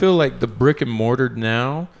 butter. I feel like the brick and mortar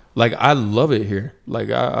now, like I love it here. Like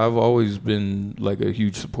I've always been like a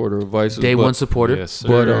huge supporter of Vice's. Day but, one supporter. Yes, sir.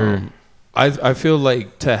 But I feel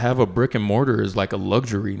like to have a brick and mortar is like a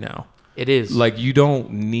luxury now. It is. Like you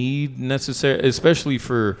don't need necessarily, especially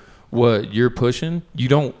for what you're pushing, you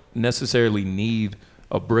don't necessarily need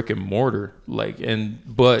a brick and mortar.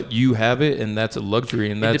 But you have it, and that's a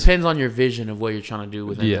luxury, and it that's depends on your vision of what you're trying to do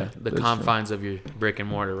within Yeah, the that's confines of your brick and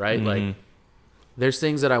mortar, right? Like, there's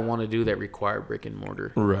things that I want to do that require brick and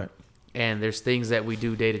mortar, right. and there's things that we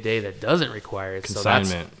do day to day that doesn't require it. So that's,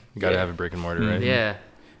 Consignment. You got to have a brick and mortar, right? yeah.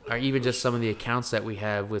 Or even just some of the accounts that we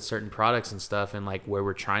have with certain products and stuff, and like where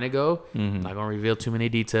we're trying to go. I'm not gonna reveal too many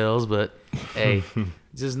details, but hey,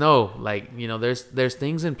 just know, like, you know, there's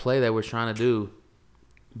things in play that we're trying to do,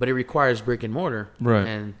 but it requires brick and mortar. Right.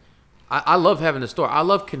 And I love having a store. I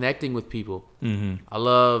love connecting with people. I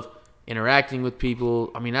love interacting with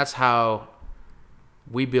people. I mean, that's how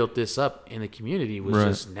we built this up in the community, was Right.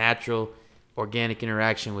 just natural, organic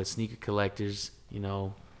interaction with sneaker collectors, you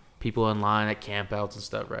know, people in line at campouts and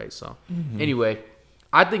stuff, right? So anyway,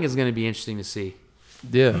 I think it's going to be interesting to see.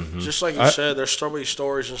 Yeah. Just like you said, there's so many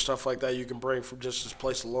stories and stuff like that you can bring from just this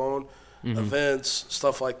place alone. Events,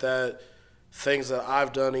 stuff like that. Things that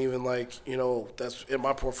I've done, even like, you know, that's in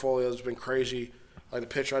my portfolio has been crazy. Like the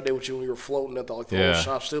picture I did with you when you were floating at the little Yeah.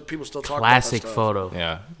 shop. Still, people still talk Classic about that stuff. photo.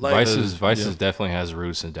 Yeah. Like- Vice's definitely has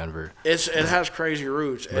roots in Denver. It has crazy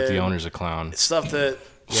roots. But the and owner's a clown. it's stuff that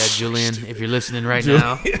Yeah, Julian, if you're listening right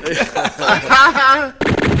now,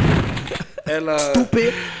 and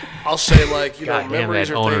stupid. I'll say, like, you know, God damn, memories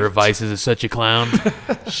that are owner things. of Vices is such a clown.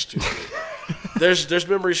 Stupid. There's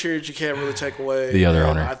memories here that you can't really take away. The other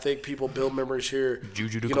and owner. I think people build memories here.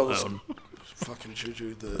 Juju the You know, this- clown. Fucking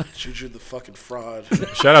Juju the fucking fraud.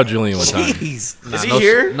 Shout out Julian one time. Is Nah, he no,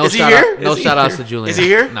 here? No Is he shout here? out, no Is he shout outs here? to Julian. Is he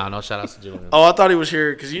here? No shout outs to Julian. Oh, I thought he was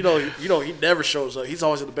here because you know he never shows up. He's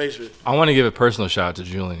always in the basement. I want to give a personal shout out to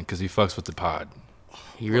Julian because he fucks with the pod.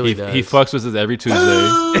 He really He, does. he fucks with us every Tuesday.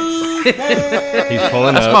 He's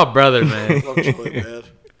pulling That's up. my brother, man. Love Julian, man.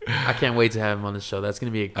 I can't wait to have him on the show. That's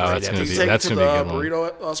gonna be a great that's Did gonna he be- take you that's to gonna the be a good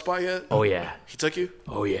burrito spot yet? Oh yeah. He took you?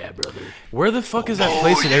 Oh yeah, brother. Where the fuck is that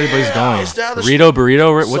place that everybody's going? It's down the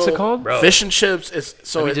Burrito. What's So, it called? Fish and Chips. It's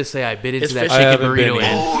so Let me it- just say I bit it's into that fish- I chicken haven't been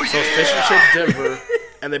burrito. in. So it's Fish and Chips Denver,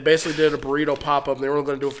 and they basically did a burrito pop up. They were only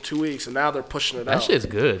going to do it for 2 weeks, and now they're pushing it That out. shit's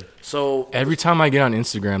good. So Every time I get on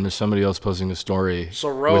Instagram, there's somebody else posting a story. So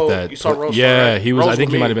Ro- with that. you saw Rose, Yeah, right? he was. Rose I think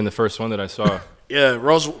with he me. might have been the first one that I saw. yeah,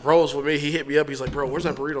 Rose with me. He hit me up. He's like, "Bro, where's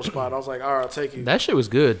that burrito spot?" I was like, "All right, I'll take you." That shit was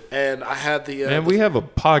good. And I had the. Man, we have a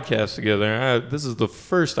podcast together. This is the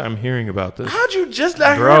first I'm hearing about this. How'd you just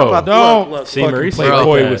not hear Bro, about? Don't Look, See, fucking Maurice play wrote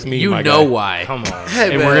coy that. with me. You my know guy. why. Come on. Hey,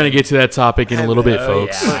 And man. we're gonna get to that topic in a little bit,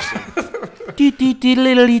 folks.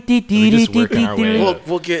 just working our way up.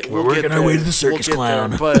 We'll get. We're we'll working get our there. way to the circus We'll get clown.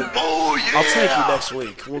 there, But I'll take you next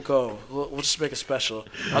week. We'll go. We'll just make it special.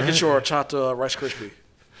 I'll get you a horchata Rice Krispie.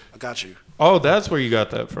 I got you. Oh, that's where you got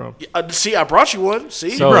that from. See, I brought you one.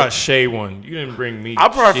 See, You So- brought Shay one. You didn't bring me. I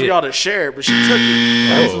brought it for shit. y'all to share, but she took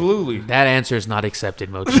it. Absolutely. That answer is not accepted,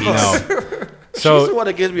 Mochi. No. She's the So one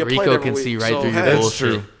that gives me a plate Rico every can week. see right So, through your hey,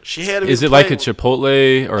 bullshit. She had me is it like a plate.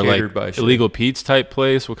 Chipotle or Catered by like Shay. Illegal Pete's type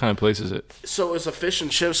place? What kind of place is it? So it's a fish and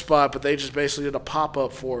chip spot, but they just basically did a pop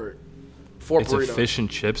up for it. For It's burritos. a fish and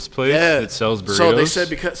chips place Yeah. that sells burritos. So they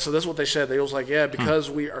said so that's what they said. They was like, yeah, because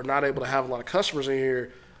we are not able to have a lot of customers in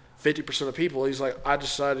here, 50% of people. He's like, I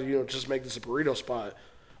decided, just make this a burrito spot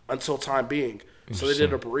until time being. So they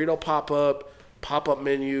did a burrito pop up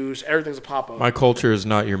menus, everything's a pop up. My culture is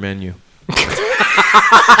not your menu.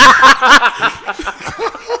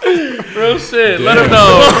 Real shit. Let him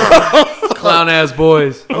know. Clown ass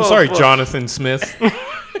boys. I'm sorry, Jonathan Smith.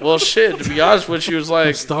 Well, shit. To be honest with you, it's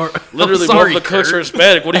like literally sorry, both of the cooks are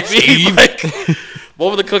Hispanic. What do you mean? Like,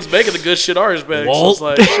 both of the cooks making the good shit are Hispanic. So it's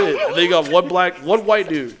like shit. And then you got one white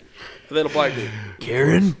dude, and then a black dude.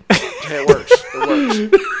 Karen. Yeah, it works. It works.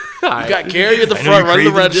 You got Gary in the front running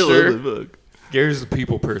the register. Gary's the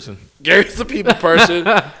people person. Gary's the people person.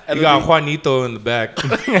 And You then got Juanito in the back.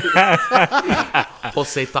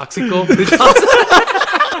 Jose Toxico.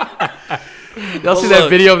 Y'all see that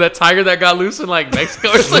video of that tiger that got loose in like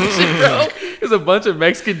Mexico or some shit, bro? There's a bunch of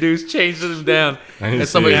Mexican dudes chasing him down, and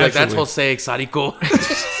somebody's like, "That's Jose Exotico."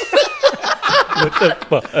 What the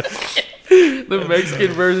fuck? The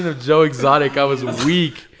Mexican version of Joe Exotic. I was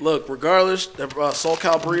weak. Look, regardless, the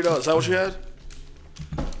SoCal burrito, is that what you had?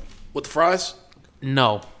 With the fries?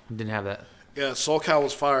 No, didn't have that. Yeah, SoCal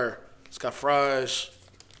was fire. It's got fries,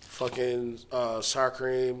 fucking sour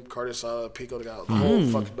cream, carne asada, pico de gallo, the whole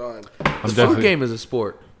fucking nine. The food game is a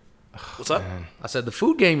sport. What's that? I said the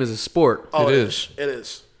food game is a sport. Oh, It it is. is. It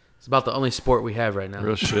is. It's about the only sport we have right now.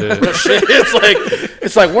 Real shit.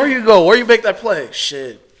 It's like where you go, where you make that play.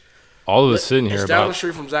 Shit. All of us sitting here It's down the about.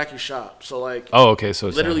 street from Zacky's shop. So like, Oh, okay. So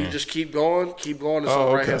it's down literally, you here. just keep going. It's on the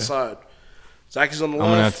Oh, right hand okay. side. Zacky's on the left.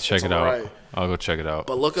 I'm gonna have to check it's it on the out. right. I'll go check it out.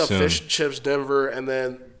 But look up soon. Fish and Chips Denver, and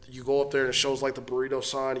then you go up there and it shows like the burrito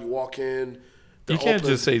sign. You walk in. You can't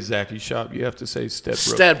just say Zacky's shop. You have to say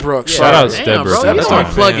Stedbrook. Stedbrook. Shout out sorry. Damn, bro, Stedbrook. you That's don't my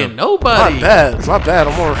plug fam. in nobody. My bad. It's not bad.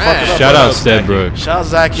 I'm gonna fuck it up. Shout out Stedbrook. Shout out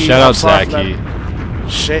Zachy. Shout out I'm sorry for Zachy.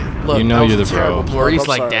 that. Shit, look, You know that was you're a the bro. terrible plug. Maurice I'm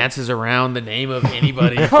like sorry. dances around the name of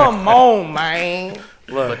anybody. Come on, man.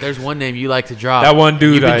 But there's one name you like to drop. That one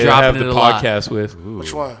dude You've been I dropping have it the a lot. podcast with.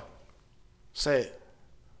 Which one? Say it.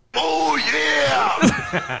 Oh,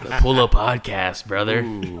 yeah. The Pull Up Podcast, brother.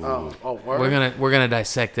 Oh, word? We're gonna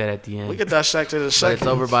dissect that at the end. We can dissect it in a But second. it's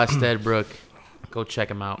over by Stedbrook. Go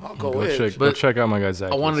check him out. I'll go Go in. check, But check out my guy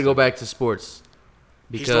Zach. I wanted to go back to sports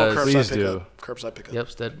He's doing because Please curbside do. pickup. Curbside pickup. yep,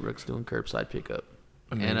 Stedbrook's doing curbside pickup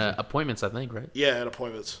and appointments, I think, right? Yeah, and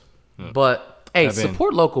appointments. But hey, Tap in.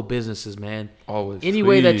 support local businesses, man. Always. Any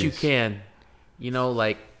way that you Please. can. You know,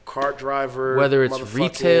 like Cart driver. whether it's motherfucking,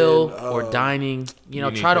 retail or dining, you know,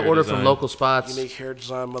 Unique try to hair order from design. local spots. Unique hair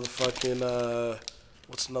design, motherfucking.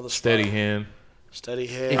 What's another spot? Steady hand. Steady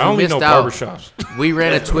If hand. you I only know missed out, barbershops. We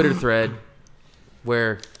ran a Twitter thread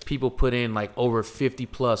where people put in like over 50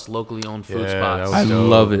 plus locally owned food Yeah, spots. that was I dope.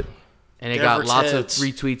 love it. And it Denver got lots Teds. of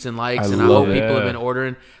retweets and likes, I and I love hope it. people have Yeah. been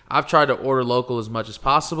ordering. I've tried to order local as much as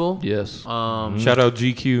possible. Yes. Shout Shout out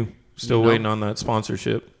GQ. Still You know? waiting on that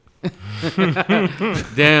sponsorship.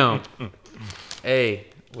 Damn. Hey,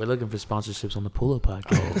 we're looking for sponsorships on the Pull Up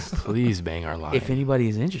Podcast. Please bang our line. If anybody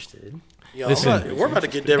is interested, Yo, Listen, we're about to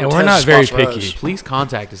get Denver and we're Teds not to very sponsor picky. us. please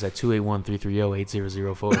contact us at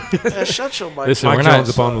 281-330-8004. Man, shut your mic. Listen, Mike we're not- Jones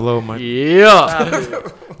up on the low. Mike. Yeah.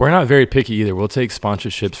 We're not very picky either. We'll take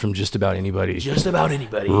sponsorships from just about anybody. Just about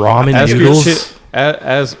anybody. Ramen Ask your noodles. shit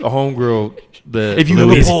as a homegirl. If you have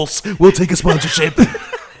a pulse, we'll take a sponsorship.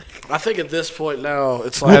 I think at this point now,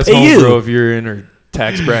 it's As like, homegirl if you're in her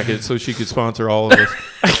tax bracket so she could sponsor all of us.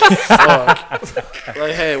 fuck.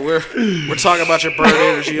 Like, hey, we're talking about your burn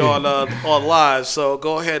energy on live, so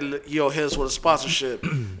go ahead and hit us with a sponsorship,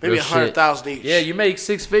 maybe Real shit. 100,000 each. Yeah, you make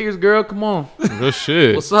six figures, girl. Come on. Real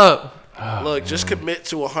shit. What's up? Look, just commit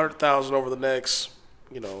to 100,000 over the next,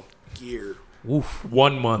 year. Woof.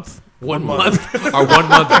 1 month. 1 month. Our 1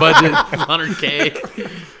 month budget, 100K.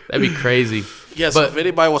 That'd be crazy. Yes, But- if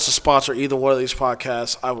anybody wants to sponsor either one of these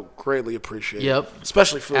podcasts, I would greatly appreciate Yep. it.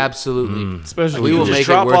 Especially food. Absolutely. Especially We You will just make it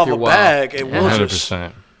drop worth off your a while. bag and Yeah. we'll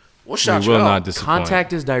 100%. we'll shout We you will out. not disappoint.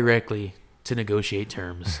 Contact us directly to negotiate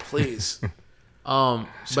terms. Please. But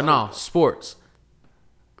no, sports.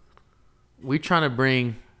 We're trying to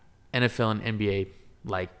bring NFL and NBA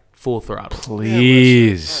like full throttle.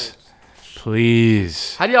 Please.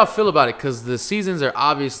 Please. How do y'all feel about it? Because the seasons are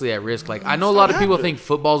obviously at risk. Like I know a lot of people think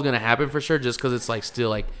football's gonna happen for sure, just because it's like still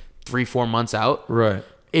like 3-4 months out. Right.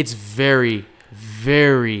 It's very,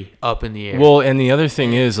 very up in the air. Well, and the other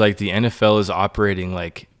thing is, like, the NFL is operating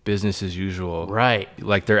like business as usual. right.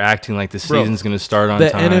 Like, they're acting like the Bro, season's going to start on The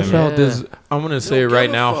time. NFL Yeah. does. I'm gonna say Don't right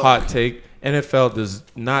give a now, fuck. hot take. NFL does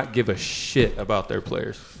not give a shit about their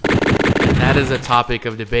players. And that is a topic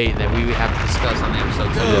of debate that we would have to discuss on the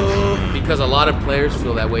episode too. Because a lot of players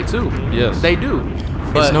feel that way too. Yes. They do.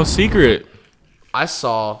 But It's no secret. I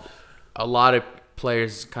saw a lot of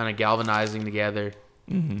players kind of galvanizing together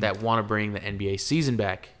that want to bring the NBA season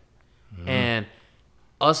back. And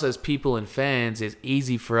us as people and fans, it's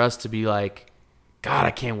easy for us to be like, God,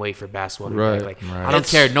 I can't wait for basketball to be back. Right. Like, I don't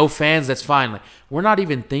care. No fans, that's fine. Like, we're not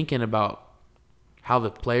even thinking about how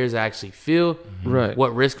the players actually feel, Right.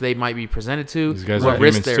 what risk they might be presented to, These guys what are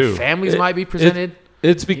risk humans their too. families might be presented.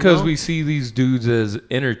 It's because know? we see these dudes as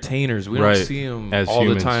entertainers. We Right. don't see them As all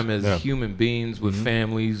humans. the time as Yeah. human beings with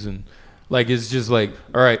families, and like it's just like,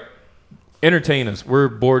 all right, entertain us. We're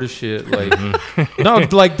bored as shit. Like, no,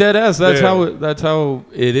 like dead ass. That's how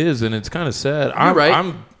it is, and it's kind of sad. I'm right.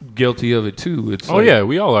 I'm guilty of it too. It's Oh, like, yeah,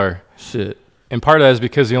 we all are. shit. And part of that is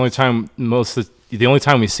because the only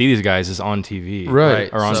time we see these guys is on TV, Right.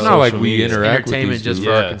 Or on It's social not like we media. interact with Entertainment these just dudes.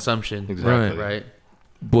 for our Yeah. consumption. Exactly. Right.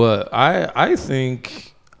 But I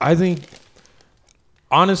think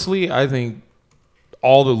honestly, I think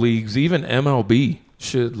all the leagues, even MLB,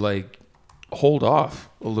 should like hold off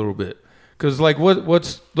a little bit. Cause like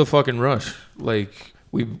what's the fucking rush? Like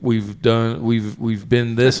we've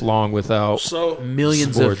been this long without So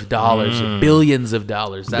Millions Sport. of dollars, billions of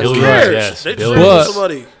dollars. That's who Billions. right. cares? Yes, They billions. deserve But-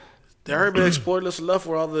 somebody. They already been exploiting us enough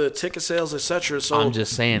with all the ticket sales, etc. So I'm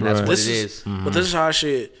just saying that's Right. what this it is, is. but this is how I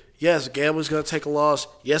see it. Yes, gambling's gonna take a loss.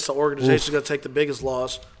 Yes, the organization's gonna take the biggest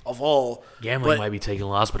loss of all. Gambling but, might be taking a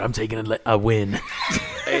loss, but I'm taking a win.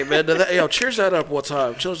 Hey man, yo, cheers that up one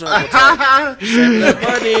time. Cheers that up one time. Save that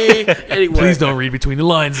money. Anyway, Please don't read between the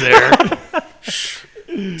lines there.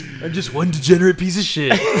 I'm just one degenerate piece of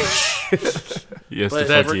shit. Yes, But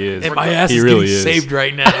the fuck he is. And my ass He is really getting is. saved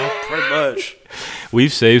right now. pretty much.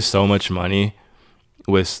 We've saved so much money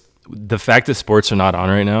with the fact that sports are not on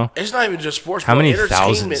right now. It's not even just sports. How bro. many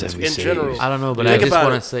Entertainment thousands have we in saved? general. I don't know, but Think I just about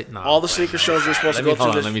want it. to say no. All the sneaker shows you're supposed to go to.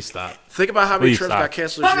 Let me stop. Think about how many Please trips stop. got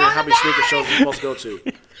canceled this year and how many sneaker shows you're supposed to go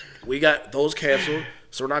to. We got those canceled,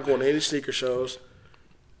 so we're not going to any sneaker shows.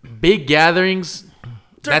 Big gatherings,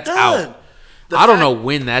 They're that's done. out. The I don't fact- know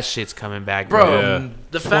when that shit's coming back, Bro, bro. Yeah.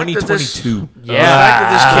 the fact that this, 2022. the fact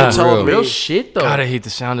that this kid told me, Real shit though. God, I hate the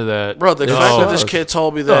sound of that. bro, the It fact that this sucks. kid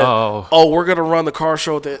told me that, Oh. we're gonna run the car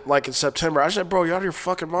show that like in September. I said, bro, you're out of your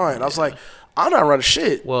fucking mind. I was like, I'm not running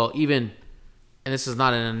shit. Well, even, and this is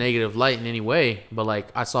not in a negative light in any way, but like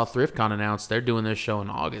I saw ThriftCon announce they're doing their show in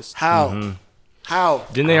August. How? How?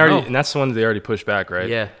 Didn't they I don't already? know. And that's the one they already pushed back, right?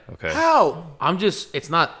 Yeah. Okay. How? I'm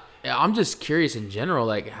just curious in general,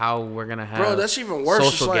 like how we're gonna have Bro, that's even worse.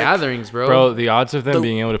 It's social like- gatherings, bro. Bro, the odds of them The-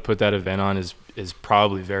 being able to put that event on is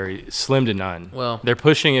probably very slim to none. Well, they're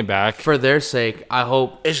pushing it back. For their sake, I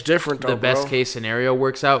hope It's different though, the best bro. case scenario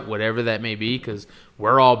works out, whatever that may be, because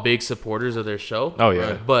we're all big supporters of their show. Oh,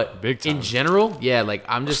 yeah. But Big time. in general, yeah, like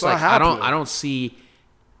I'm just It's not like happening. I don't see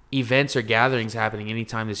events or gatherings happening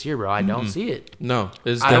anytime this year, bro. I don't see it. No,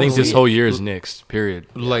 it's I I think don't this see whole it. year is nixed. Period.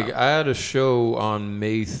 like I had a show on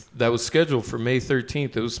that was scheduled for May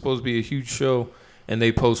 13th. It was supposed to be a huge show, and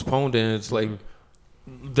they postponed it. And it's like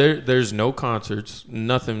there's no concerts,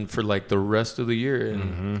 nothing for like the rest of the year,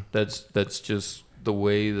 and that's just the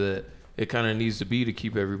way that it kind of needs to be to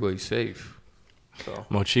keep everybody safe. So,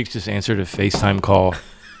 Mo Cheeks just answered a FaceTime call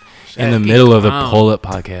in the middle of the clown. Pull Up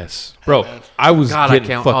podcast. bro, I was God, I getting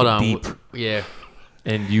can't. fucking Hold on. deep, Yeah,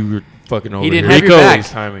 and you were fucking over he didn't here. have your back.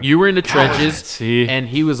 FaceTiming. You were in the trenches, See? and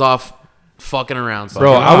he was off fucking around. son.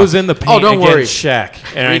 Bro, I was in the paint don't worry. against Shaq,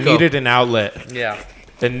 and Rico. I needed an outlet, Yeah,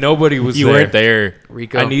 and nobody was You there. weren't there.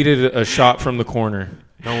 Rico. I needed a shot from the corner.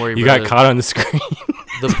 Don't worry. You brother. got caught on the screen.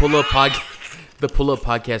 The Pull Up Podcast. The Pull Up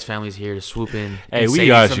Podcast family's here to swoop in. Hey, and we save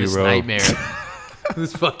got from you, this bro. Nightmare.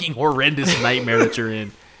 This fucking horrendous nightmare that you're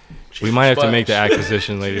in. We might have to make the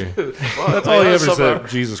acquisition later. That's all he ever said.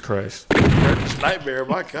 Jesus Christ. Nightmare,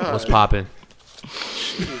 my God. What's popping?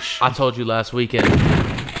 I told you last weekend.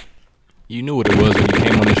 You knew what it was when you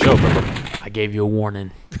came on the show, bro. I gave you a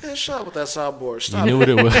warning. Man, shut up with that soundboard. You Stop knew it. what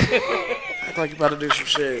it was. Act like you about to do some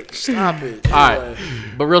shit. Stop it. All right, Anyway.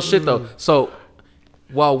 but real shit though. So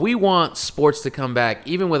while we want sports to come back,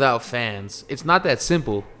 even without fans, it's not that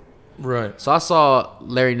simple. Right. So I saw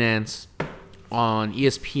Larry Nance on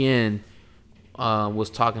ESPN was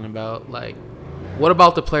talking about like, what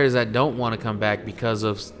about the players that don't want to come back because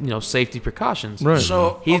of safety precautions? Right.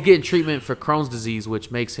 So He's getting treatment for Crohn's disease, which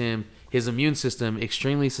makes his immune system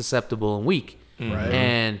extremely susceptible and weak. Right.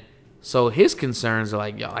 And so his concerns are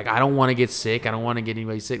like, I don't want to get sick. I don't want to get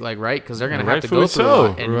anybody sick, like, right? Because they're going to have to go Rightfully through a so.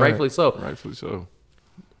 lot, and Right. rightfully so. Rightfully so.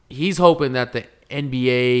 He's hoping that the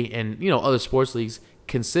NBA and other sports leagues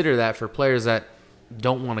consider that for players that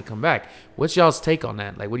don't want to come back. What's y'all's take on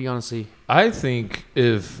that? Like, what do you want to see? I think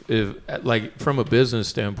if like from a business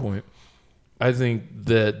standpoint, I think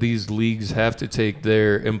that these leagues have to take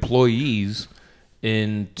their employees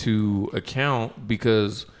into account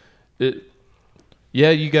because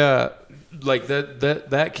you got like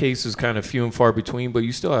that case is kind of few and far between, but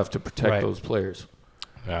you still have to protect Right. those players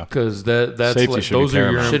Yeah. because that's Safety like, should be those are your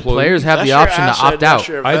paramount. Should employees. players have That's the your option to asset, opt that's out?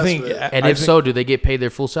 your I think, investment. And I if think- so, do they get paid their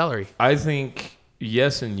full salary? I think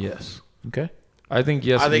yes and yes. Okay. I think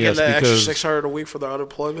yes Are and they yes getting that extra because $600 a week for their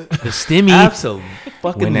unemployment? The stimmy. absolutely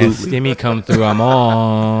When that stimmy come through, I'm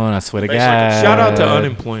on. I swear to God. shout out to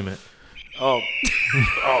unemployment. Oh,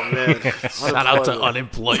 man. Shout out to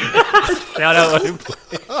unemployment. Shout out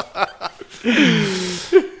unemployment.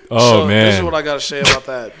 Oh, So man. This is what I got to say about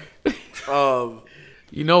that.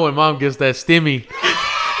 You know when mom gets that stimmy,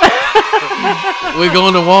 We're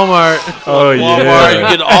going to Walmart. Oh Walmart,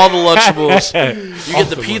 you get all the Lunchables. You get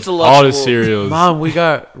the pizza Lunchables. all the cereals. Mom, we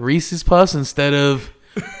got Reese's Puffs instead of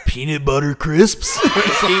peanut butter crisps.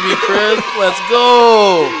 TV Crisp, let's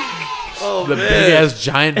go. Oh, The man. big ass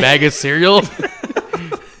giant bag of cereal.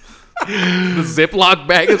 The Ziploc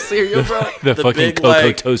bag of cereal, bro. the the fucking big, Cocoa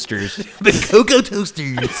like- Toasters. The Cocoa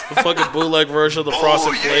Toasters. The fucking bootleg version of the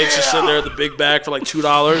Frosted Flakes just sitting there in the big bag for like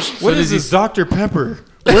 $2. What is this Dr. Pepper?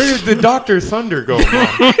 Where did the Dr. Thunder go,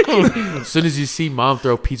 Mom? As soon as you see Mom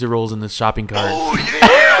throw pizza rolls in the shopping cart.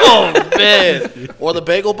 Oh, man. Or the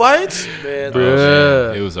bagel bites. Man.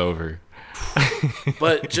 Man, it was over.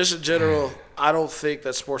 But just in general, I don't think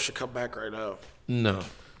that sports should come back right now. No.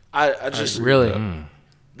 I just Really?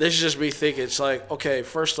 This is just me thinking. It's like, okay,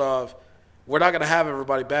 first off, we're not going to have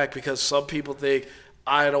everybody back because some people think,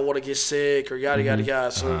 I don't want to get sick or yada, yada,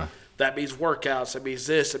 yada. So that means workouts. That means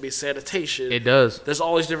this. That means sanitation. It does. There's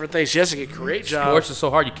all these different things. Yes, it can create jobs. Sports is so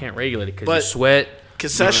hard you can't regulate it because you But sweat,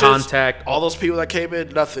 concessions, contact. all those people that came in,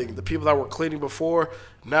 nothing. The people that were cleaning before,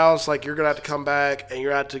 now it's like you're going to have to come back and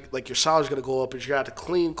you're going to have to, like your salary's going to go up and you're going to have to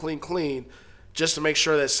clean just to make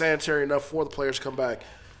sure that it's sanitary enough for the players to come back.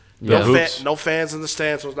 Yeah. No fans in the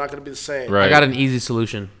stands, so it's not going to be the same. Right. I got an easy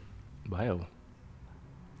solution. Bio.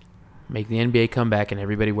 Make the NBA come back and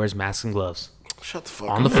everybody wears masks and gloves. Shut the fuck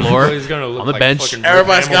On the up. floor, Everybody's gonna look on the like bench. fucking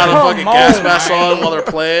Everybody's got a fucking Come gas on, mask man. on while they're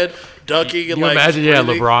playing, ducking and Can you like. imagine,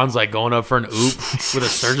 breathing. LeBron's like going up for an oop with a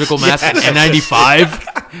surgical mask and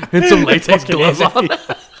N95 and some latex gloves on.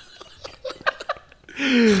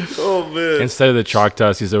 Oh man! Instead of the chalk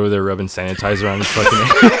dust, he's over there rubbing sanitizer on his fucking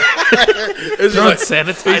head. It's like,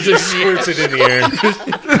 Sanitizer. just squirts it in the air.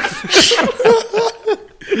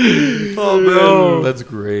 oh man! That's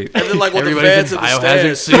great. And then like with the Everybody's fans in in the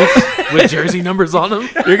biohazard stands. suits with jersey numbers on them.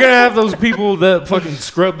 You're gonna have those people that fucking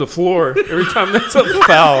scrub the floor every time there's a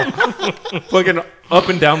foul, fucking up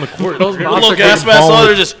and down the court. Those With mops little are gas getting masks on, boned.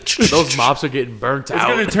 they're just. Those mops are getting burnt It's out.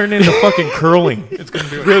 gonna turn into fucking curling. It's gonna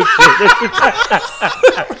be real.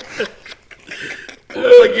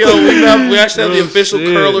 Like, yo, we actually have the official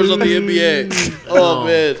curlers of the NBA. Oh,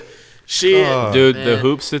 man. Shit. Dude, man. the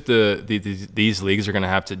hoops that these leagues are gonna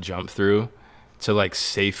have to jump through to like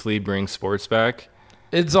safely bring sports back.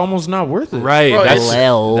 It's almost not worth it. Right. Bro, that's,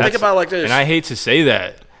 Think about it like this. and I hate to say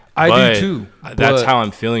that. I but do too. That's but- how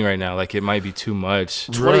I'm feeling right now. Like it might be too much.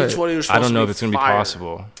 2020 was supposed I don't know to if it's gonna be fire.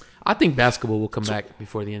 possible. I think basketball will come back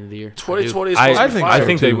before the end of the year. 2020 is I, supposed to I be think fire. I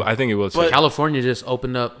think so, they. too. I think it will. But- too. California just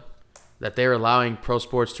opened up that they're allowing pro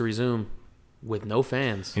sports to resume with no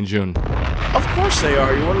fans. in June. Of course they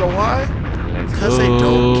are. You want to know why? Because they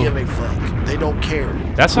don't give a fuck. They don't care.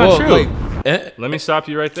 That's not Well, true. like, Let me stop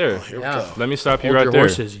you right there. Here we Yeah. go. Let me stop you Hold right your there.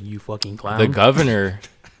 horses, you fucking clown. The governor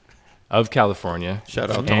of California,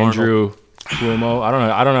 shout out to Andrew Cuomo. I don't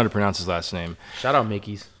know how to pronounce his last name. Shout out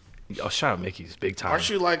Mickey's. Oh, shout out Mickey's big time. Aren't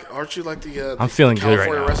you like the I'm feeling good right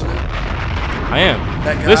California now. resident? I am.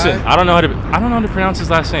 That guy? Listen, I don't know how to pronounce his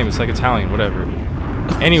last name. It's like Italian, whatever.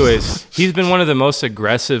 Anyways, he's been one of the most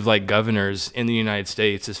aggressive like governors in the United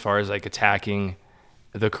States as far as like attacking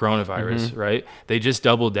the coronavirus, right? They just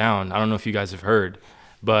doubled down. I don't know if you guys have heard,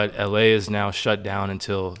 but LA is now shut down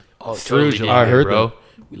until through July. I heard bro.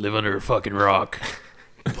 We live under a fucking rock.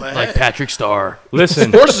 But Like Patrick Starr.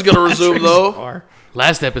 Listen, sports is going to resume, though.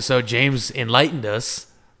 Last episode, James enlightened us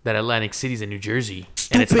that Atlantic City's in New Jersey,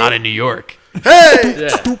 and it's not in New York. Hey!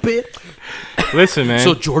 Stupid. listen, man.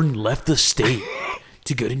 So Jordan left the state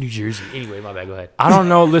to go to New Jersey. Anyway, my bad. Go ahead. I don't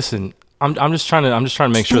know. Listen, I'm just trying to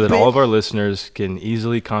make sure that all of our listeners can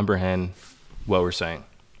easily comprehend what we're saying.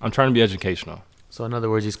 I'm trying to be educational. So in other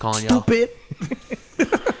words, he's calling y'all. Stupid.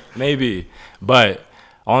 Maybe, but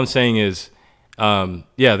all I'm saying is,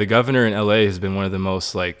 the governor in LA has been one of the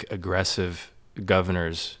most like aggressive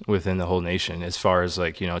governors within the whole nation as far as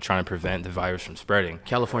like trying to prevent the virus from spreading.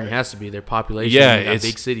 California has to be their population. Yeah, they got it's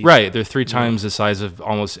big cities. right. They're 3 times the size of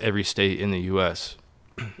almost every state in the U.S.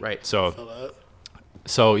 Right.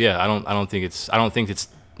 So yeah, I don't think it's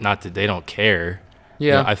not that they don't care.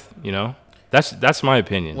 Yeah. That's my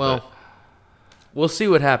opinion. Well, we'll see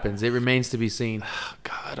what happens. It remains to be seen. but,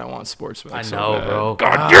 God, I want sports back. I so know, bad. bro.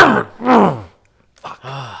 God damn it.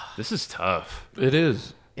 This is tough. It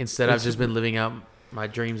is. Instead, I've just been living out my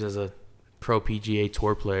dreams as a pro PGA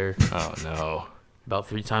Tour player Oh no. about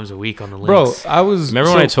 3 times a week on the Bro, links. I was.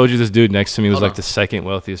 Remember when I told you this dude next to me was Hold like on. the second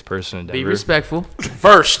wealthiest person in Denver? Be respectful,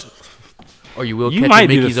 First. or you will You catch might a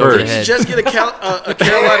be the Mickey's over the first. Did head. you just get a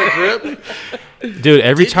Carolina grip? Dude,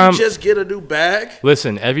 every Did time you just get a new bag?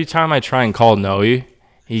 listen, every time I try and call Noe,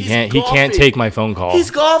 he can't golfing. take my phone call. He's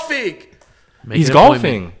golfing. Make He's an appointment.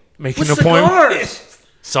 golfing. making With a point. cigars.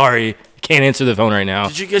 Sorry, Can't answer the phone right now.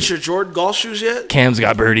 Did you get your Jordan golf shoes yet? Cam's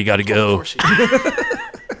got birdie. Got to Of go. course you did.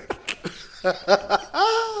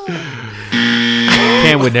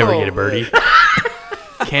 Cam would never get a Oh, birdie.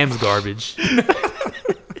 Cam's garbage.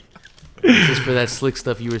 This is for that slick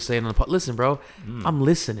stuff you were saying on the pod. Listen, bro, I'm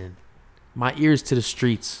listening. My ears to the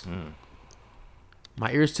streets.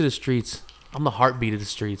 My ears to the streets. I'm the heartbeat of the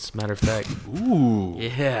streets, matter of fact. Ooh.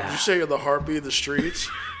 Yeah. You say you're the heartbeat of the streets?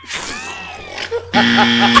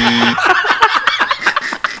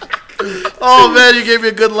 Oh, man, you gave me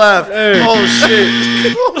a good laugh. Oh,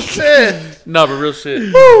 shit. Oh, shit. No, but real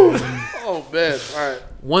shit. Oh, man. All right.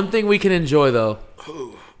 One thing we can enjoy, though.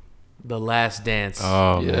 The Last Dance.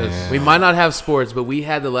 Oh, Yes. man. We might not have sports, but we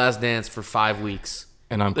had The Last Dance for 5 weeks.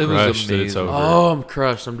 And I'm It was crushed that it's amazing. over. Oh, I'm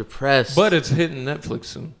crushed. I'm depressed. But it's hitting Netflix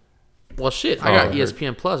soon. well, shit. I Oh, got I heard.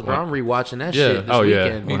 ESPN Plus, bro. I'm rewatching that Yeah. shit this Oh, yeah.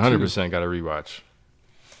 weekend. 100% got to rewatch.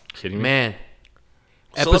 Kidding me? Man.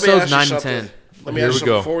 So let me Episodes ask you 9 and something. 10. Let me Here ask we you something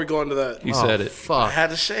go. before we go into that. He Oh, said it. I Fuck. had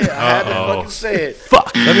to say it. I had to fucking say it.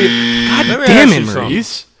 Fuck. Let me Damn ask it, you something.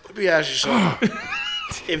 Maurice. Let me ask you something.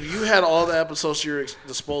 If you had all the episodes to your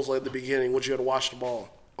disposal at the beginning, would you have watched them all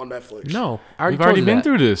on Netflix? No. I already We've told already you been that.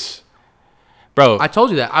 through this. Bro, I told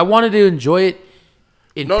you that. I wanted to enjoy it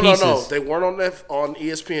in No, pieces. no. They weren't on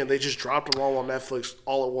ESPN. They just dropped them all on Netflix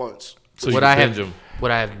all at once. So Would you I binge have? 'em.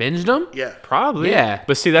 Would I have binged them? Yeah. probably. Yeah.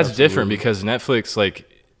 But see, that's different because Netflix, like,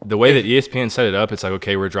 the way that ESPN set it up, it's like,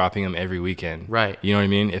 okay, we're dropping them every weekend. Right. You know what I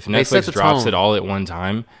mean? If They set Netflix the drops tone. it all at one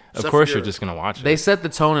time, of Except course for you're your- just going to watch it. They set the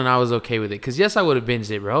tone, and I was okay with it. Because yes, I would have binged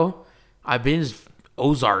it, bro. I binged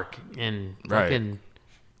Ozark and Right. fucking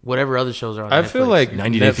whatever other shows are on. I Netflix. feel like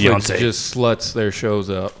 90 Day Netflix Fiancé. just sluts their shows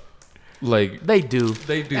up. Like they do.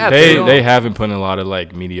 They do. Absolutely. they have been putting a lot of,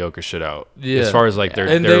 like, mediocre shit out. Yeah. As far as, like, their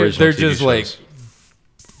and their they're original they're TV just like shows.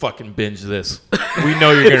 fucking binge this. We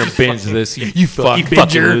know you're gonna binge this. You fucking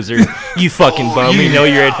fucking loser. You fucking bum. We know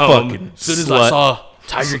you're at home. fucking As soon as slut. I saw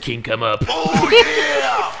Tiger King come up,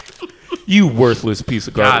 You worthless piece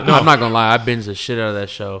of God, garbage. no, I'm not gonna lie. I binged the shit out of that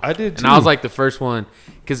show. I did and I was too. like the first one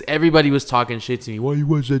because everybody was talking shit to me. Why you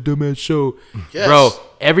watch that dumbass show, Yes. bro?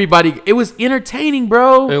 Everybody, it was entertaining,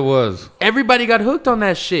 bro. It was. Everybody got hooked on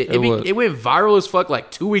that shit. It was. It went viral as fuck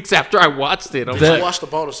like 2 weeks after I watched it. I'm Did like, you watch the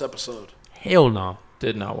bonus episode? hell no,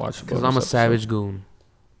 Did not watch the because bonus I'm a episode. savage goon.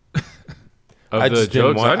 Of I the just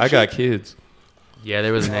didn't jokes, want. I got kids. Yeah,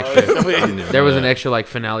 there was an extra. I mean, There was an extra like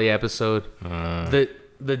finale episode.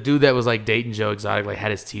 The dude that was like dating Joe Exotic like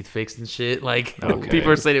had his teeth fixed and shit. Like Okay.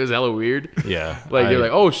 people are saying it was hella weird. Yeah. Like they're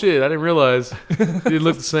like, oh shit, I didn't realize it didn't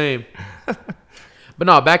look the same. But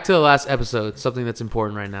no, back to the last episode. Something that's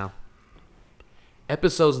important right now.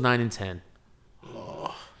 Episodes 9 and 10.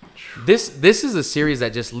 This is a series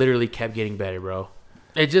that just literally kept getting better, bro.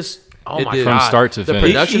 It just It my did. god, From start to the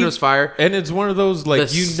finish. production was fire. And it's one of those like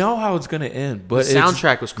The you s- know how it's gonna end, but The it's,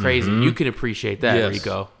 soundtrack was crazy. You can appreciate that, Yes.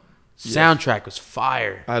 Rico. Soundtrack was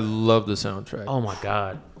fire. I love the soundtrack. Oh my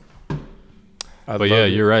god. I But love yeah,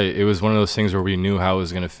 it. you're right. It was one of those things where we knew how it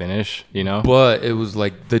was going to finish, you know? But it was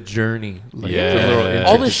like the journey. Like, Yeah. the little All the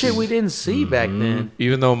intricacies. shit we didn't see back then.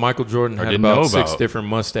 Even though Michael Jordan had didn't know about 6 about. different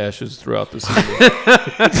mustaches throughout the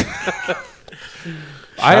season.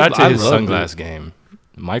 Shout out to his loved sunglass it. game.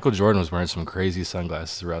 Michael Jordan was wearing some crazy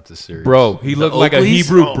sunglasses throughout the series. Bro, he looked like a Oakleys?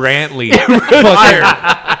 Hebrew Oh. Brantley.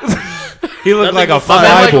 He looked like a My man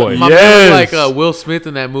fly like, boy. my man like Will Smith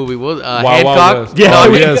in that movie. Wild Hancock. West. Yeah.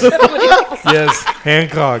 Oh, yes. Yes,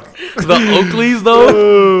 Hancock. The Oakleys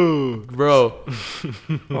though, bro.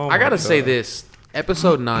 Oh I my gotta say God. this.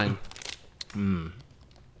 Episode 9.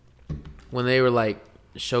 When they were like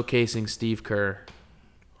showcasing Steve Kerr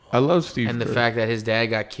I love Steve and the Kerr. fact that his dad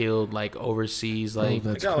got killed like overseas, like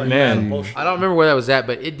that's I got, like, Man. mad emotion. I don't remember where that was at,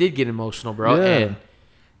 but it did get emotional, bro. Yeah. And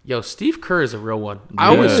yo, Steve Kerr is a real one. I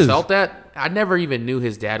always Yes. felt that. I never even knew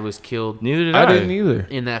his dad was killed Neither did I. I didn't either.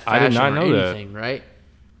 in that I did fashion not or know that. anything, right?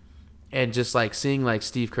 And just like seeing like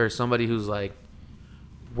Steve Kerr, somebody who's like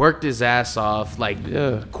worked his ass off, like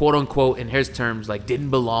Yeah. quote unquote in his terms, like didn't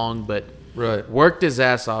belong, but Right. worked his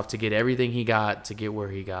ass off to get everything he got to get where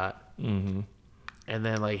he got. Mm-hmm. And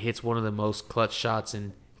then like hits one of the most clutch shots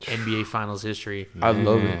in NBA Finals history. I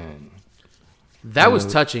love it. Man. That was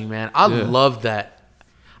touching, man. I Yeah. love that.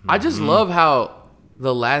 I just love how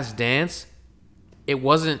The Last Dance, it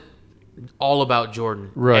wasn't all about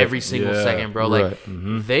Jordan Right. every single Yeah. second, bro. Like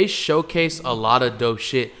Right. they showcase a lot of dope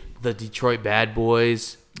shit. The Detroit Bad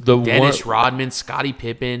Boys, The Dennis one- Rodman, Scottie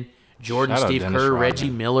Pippen, Jordan, Shout out Steve Dennis Kerr, Rodman. Reggie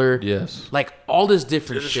Miller. Yes. Like all this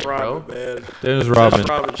different Dennis shit, Rodman, bro. man. Dennis Rodman,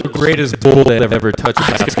 Rodman the just- greatest bull that ever touched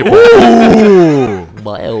basketball.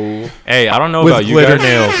 Hey, I don't know With about you glitter guys.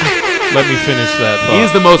 nails. Let me finish that thought. He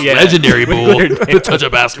is the most Yeah. legendary bull to touch a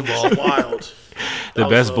basketball. Wild. The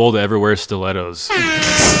best bull to ever wear stilettos.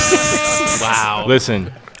 Wow.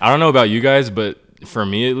 Listen, I don't know about you guys, but for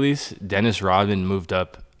me at least, Dennis Rodman moved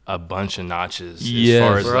up a bunch of notches Yes. as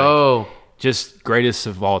far as like, Bro. just greatest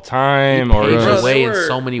of all time, or Paved just, the Right. way in Right.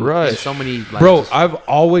 so many, Right. in so many. Like, Bro, just- I've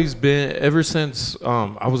always been, ever since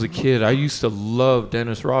I was a kid, I used to love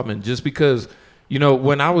Dennis Rodman just because, you know,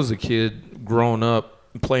 when I was a kid growing up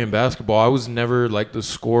playing basketball, I was never like the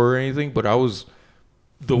scorer or anything, but I was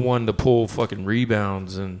the one to pull fucking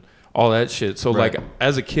rebounds and all that shit. So, Right. like,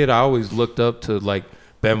 as a kid, I always looked up to, like,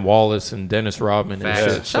 Ben Wallace and Dennis Rodman and Facts.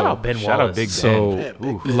 shit. Shout So, out Ben shout out Wallace. Big so Ben.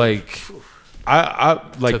 Big Ben. like, I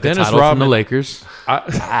like Took the Dennis title from the Rodman. Lakers.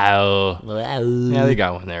 ow. Yeah, they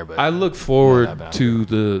got one there, but I look Not that forward bad. to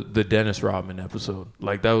the Dennis Rodman episode.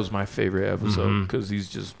 Like that was my favorite episode Mm-hmm. because he's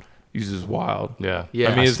just wild. yeah.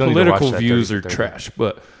 Yeah. I mean his still need to watch political that views 30 are for 30. trash,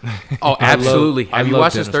 but Oh, absolutely. I Have you love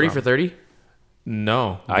watched this Dennis 30 for Rodman. 30?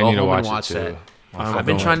 no, I Go need to home watch and it watch too. that. I'm I've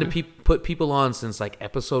been going trying to put people on since like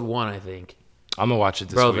episode 1, I think. I'm gonna watch it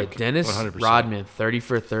this Bro, week. the Dennis 100%. Rodman 30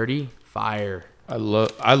 for 30, fire. I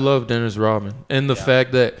love Dennis Rodman and the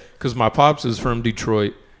fact that because my pops is from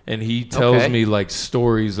Detroit and he tells Okay. me like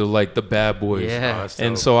stories of like the bad boys. Yeah. that's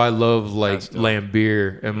And dope. so I love like That's dope.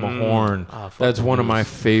 Lambeer and Mahorn. Ah, fuck That's the one of my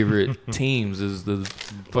Blues. favorite teams is the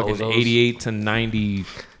fucking Bozos. 88 to 90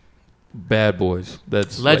 bad boys.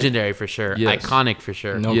 That's like- Legendary for sure. Yes. Iconic for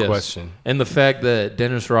sure. No Yes. question. And the fact that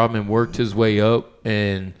Dennis Rodman worked his way up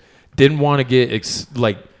and didn't want to get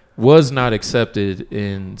was not accepted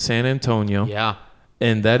in San Antonio. Yeah.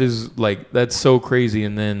 And that is like that's so crazy.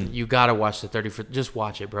 And then You got to watch the 30 for just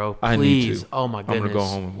watch it, bro. Please. I need to. Oh my I'm goodness. gonna go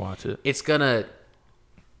home and watch it. It's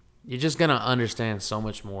you're just going to understand so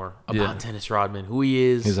much more about Yeah. Dennis Rodman, who he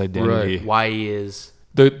is, His identity. Right. why he is.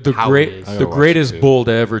 The How it great is. I the gotta watch greatest it, too. bull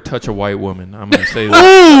to ever touch a white woman. I'm gonna say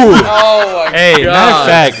that. Hey,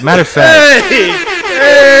 matter of fact.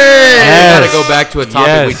 I got to go back to a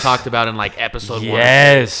topic we Yes. talked about in like episode 1.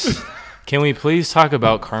 Yes. Can we please talk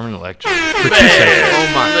about Carmen Electra for 2 seconds?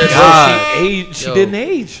 Oh my God. She Yo. didn't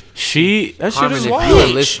age. That Carmen, shit is if wild. you are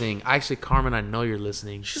listening, actually, Carmen, I know you're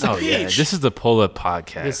listening. Oh yeah, this is the Pull Up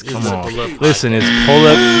Podcast. This is Come the on, Pull Up listen, it's Pull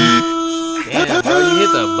Up. Damn, bro, you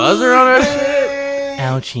hit the buzzer on our shit?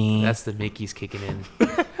 Ouchie. That's the Mickey's kicking in.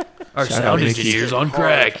 Our sound engineer's on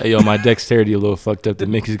crack. Hey, yo, my dexterity a little fucked up. The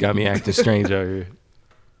Mickey's got me acting strange out here.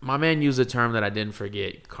 My man used a term that I didn't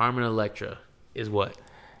forget. Carmen Electra is what?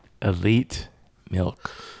 Elite milk.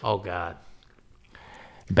 Oh, God.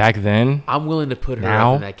 Back then, I'm willing to put her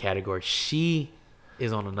Now? up in that category. She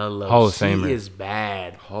is on another level. Hall of she Famer. is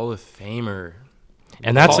bad. Hall of Famer,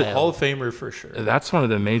 and that's Hall of Famer for sure. that's one of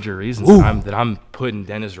the major reasons that I'm putting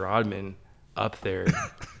Dennis Rodman up there.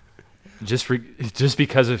 just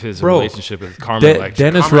because of his Bro, relationship with Carmen Electra.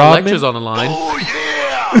 Dennis Carmen Rodman, Electra's on the line. Oh,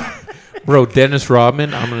 yeah. bro. Dennis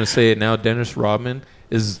Rodman. I'm gonna say it now. Dennis Rodman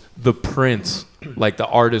is the prince, like the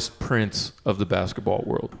artist prince of the basketball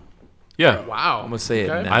world. Yeah, Wow. I'm gonna say it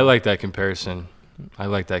now. I like that comparison.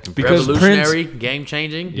 Because Revolutionary,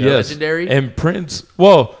 game-changing, Yes. legendary. And Prince,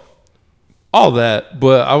 well, all that,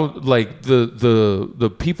 but I would like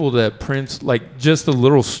the people that Prince, like just the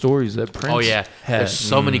little stories that Prince Oh, yeah. had. There's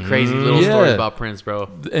so many crazy little Yeah. stories about Prince, bro.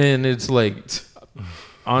 And it's like,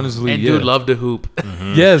 honestly, And yeah. dude loved to hoop.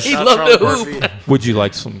 Yes. He loved to hoop. Would you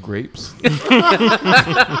like some grapes?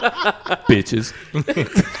 Bitches.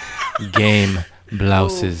 game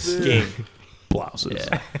blouses. Blouses.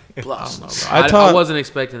 Plus, I I taught- wasn't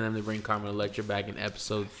expecting them to bring Carmen Electra back in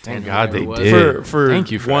episode 10. Thank God they whatever it was. did. For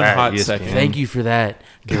Thank you for one that, hot ESPN. second. Thank you for that,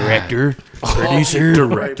 director, producer.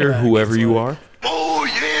 Director, whoever you are. Oh,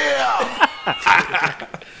 yeah.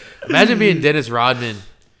 Imagine being Dennis Rodman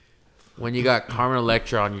when you got Carmen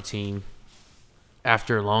Electra on your team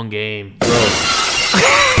after a long game. Bro.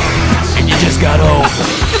 And you just got home.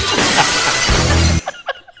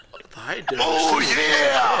 Oh,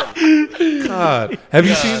 yeah. God. Have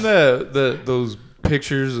you seen those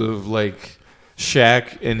pictures of like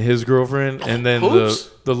Shaq and his girlfriend and then Hoops?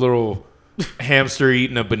 the little hamster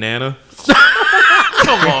eating a banana?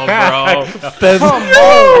 Come on, bro. That's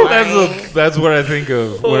what I think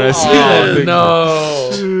of when I see that picture. No.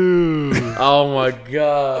 Oh, my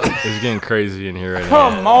God. It's getting crazy in here right now.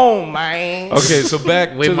 Come on, man. Okay, so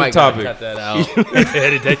back We to the might gotta topic. cut that out.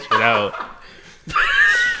 Edit that shit out.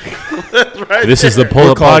 This is the Pull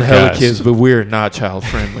We're Up called Hella Podcast. Kids, but we're not child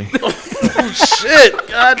friendly. shit!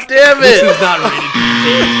 God damn it! This is not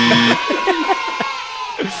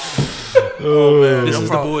rated This is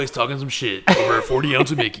the boys talking some shit over a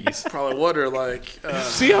 40-ounce of Mickey's. Probably wonder like,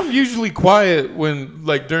 See, I'm usually quiet when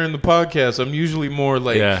like during the podcast. I'm usually more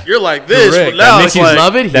like, Yeah. you're like this, Correct. but now That it's Mickey's like,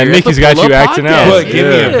 Love it. That here at the Mickey's got you Pull Up acting Podcast. out. but give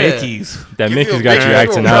me a Yeah. Mickey's. That Give Mickey's you a got big you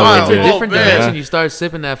acting little out a smile. little It's a bit. different man. direction. You start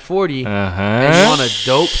sipping that 40, and you Uh-huh. want a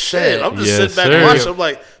dope shit. set. I'm just Yes, sitting back sir. and watching. I'm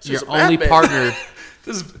like, Your she's a only Batman. partner.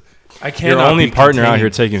 I can't. Your only partner out here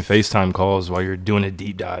taking FaceTime calls while you're doing a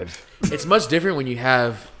deep dive. It's much different when you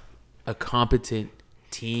have a competent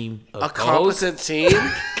team of A co-hosts competent team.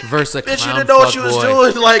 versus a Bitch, you clown didn't know what you was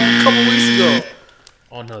fuckboy. doing like a couple weeks ago.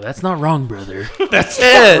 Oh no, that's not wrong, brother.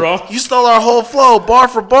 Yeah, you stole our whole flow, bar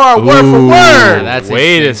for bar, word for Ooh. word. That's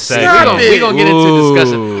Wait a insane. second. We gonna get into a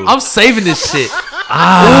discussion. Ooh. I'm saving this shit.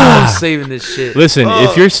 I'm saving this shit. Listen,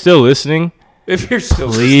 if you're still listening, If you're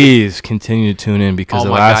still please continue to tune in because Oh the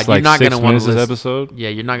my last God, you're like not 6 gonna wanna minutes of this listen. episode. Yeah,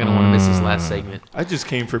 you're not gonna want to miss this last segment. I just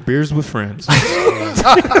came for beers with friends. Well,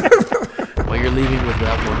 you're leaving with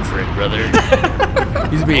that one friend, brother.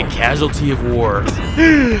 He's being a casualty of war.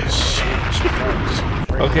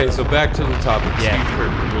 Okay, so back to the topic.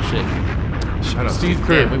 Yeah, real shit. Shut up. Steve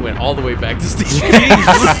Kerr. Damn, we went all the way back to Steve.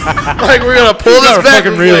 Like we're gonna pull this gotta back.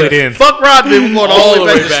 fucking and reel like, it in. Fuck Rodney. We're going all the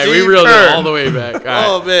way back to We Steve reeled Kerr. it all the way back. All right.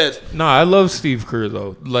 Oh man, No, I love Steve Kerr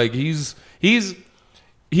though. Like he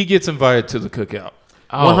gets invited to the cookout.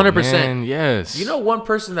 Oh, 100%. man, yes. You know one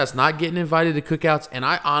person that's not getting invited to cookouts, and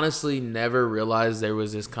I honestly never realized there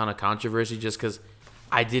was this kind of controversy just because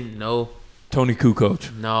I didn't know. Tony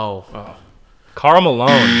Kukoc. No. Carl Malone.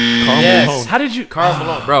 Yes. How did you? Carl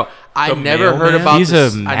Malone, bro. I The never heard mailman? about He's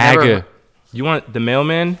this. a I never- MAGA. You want the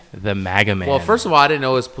mailman? The MAGA man. Well, first of all, I didn't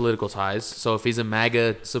know his political ties. So if he's a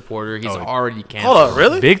MAGA supporter, he's already canceled. hold on,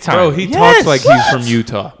 really? big time. Bro, he Yes. talks like he's from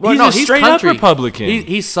Utah. Well, He's no, a straight up country. Republican.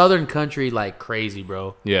 He's Southern country like crazy,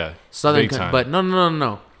 bro. Yeah, Southern big country. time. But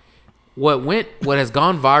no. What has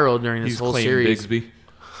gone viral during this He's whole claiming series? Bigsby.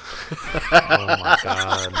 Oh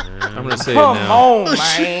I'm gonna say it now. on,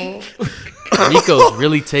 man. Rico's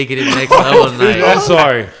really taking it next level I'm tonight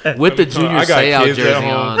sorry. with the Junior I got Seau kids at jersey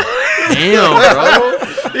home. on. Damn,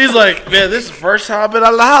 bro. He's like, man, this is the first time I've been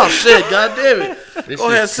out of the house. Shit, god damn it. This Go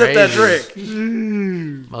ahead and shit's sip that crazy.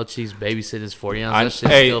 drink. Mo Cheeks babysitting his 40 ounce. That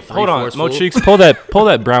shit's Hey, still hold on, forceful. Mo Cheeks, pull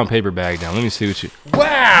that brown paper bag down. Let me see what you.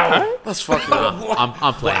 Wow. Let's fucking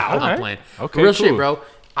I'm playing. I'm Alright. playing. Okay, Real cool. shit, bro.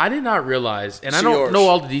 I did not realize, and I It's don't yours. know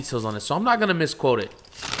all the details on it, so I'm not gonna misquote it.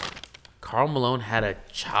 Carl Malone had a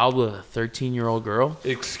child with a 13-year-old girl.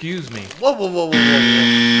 Excuse me. Whoa.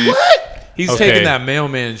 What? He's Okay. taking that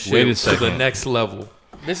mailman shit Wait a to the second. next level.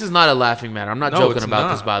 This is not a laughing matter. I'm not No, joking it's about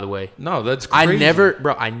not. this, by the way. No, that's I crazy.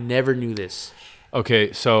 never knew this.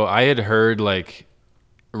 Okay, so I had heard like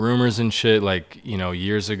rumors and shit like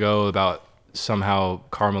years ago about somehow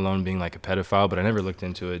Carl Malone being like a pedophile, but I never looked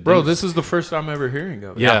into it. Bro, Didn't- this is the first time I'm ever hearing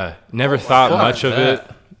of it. yeah, never thought God, much of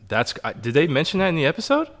that. it. Did they mention that in the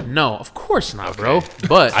episode? No, of course not, bro.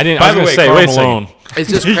 But I didn't. By I was the gonna way, say, Karl wait a second. Malone. it's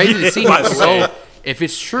just crazy to see him. So, if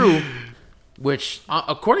it's true, which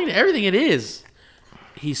according to everything it is,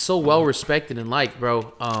 he's so well respected and liked,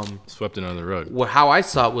 bro. Swept it under the rug. How I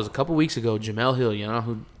saw it was a couple weeks ago. Jamel Hill, you know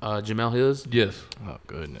who Jamel Hill is? Yes. Oh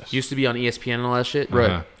goodness. Used to be on ESPN and all that shit. Right.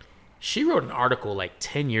 Uh-huh. She wrote an article like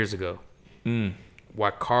 10 years ago.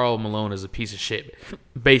 Why Carl Malone is a piece of shit,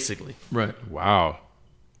 basically. Right. Wow.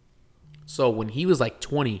 So when he was like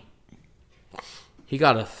 20, he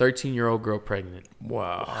got a 13-year-old girl pregnant.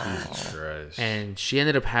 Wow. Christ. And she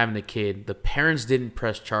ended up having a kid. The parents didn't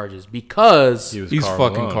press charges because He was He's Karl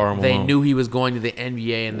fucking Malone. Karl Malone. they knew he was going to the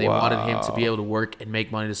NBA and they wanted him to be able to work and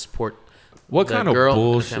make money to support What the kind of girl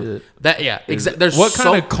and the family. bullshit? That exactly. There's What so,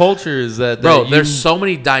 kind of culture is that? bro? that There's so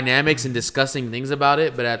many dynamics and disgusting things about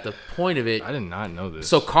it, but at the point of it, I did not know this.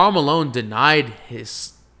 so Karl Malone denied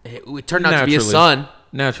his. It turned out to be his Naturally. son.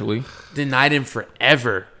 naturally. Denied him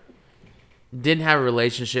forever. Didn't have a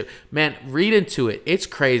relationship. Man, read into it. It's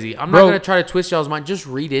crazy. I'm not Bro. gonna try to twist y'all's mind. Just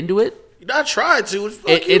read into it. You're not trying to. What the fuck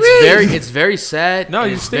you It's mean? it's very sad. No, and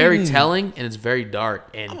you're it's very stating- telling and it's very dark.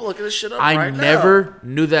 And I'm looking this shit up I right now. never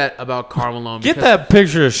knew that about Karl Malone. Get because- that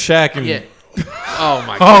picture of Shaq and Yeah. Oh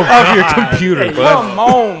my god, off your computer, bud. Come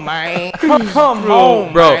on, man. Come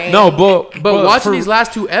on, bro. man. No, but watching for- these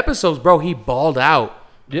last two episodes, bro, he balled out.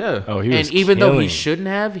 yeah. oh, he was. And even though he killing. shouldn't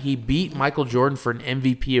have, he beat Michael Jordan for an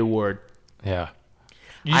MVP award. Yeah.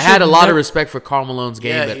 You I had a should lot nev- of respect for Karl Malone's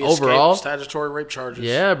game, Yeah, but he escaped overall, statutory rape charges.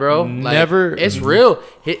 yeah, bro, like, Never- It's real.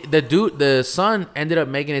 The son ended up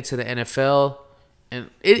making it to the NFL, and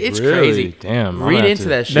it's Really? crazy. Damn, I'm read gonna have into to-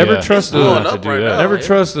 that shit. Never Yeah. trust I'm gonna a have to up do right that. now. never yeah.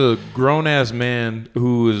 trust a grown ass man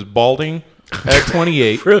who is balding at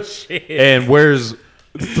 28 Real shit. and wears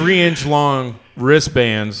 3-inch long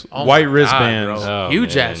wristbands, Oh white my God, wristbands, bro. Oh,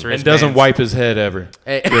 Huge man. ass And wristbands. and doesn't wipe his head ever.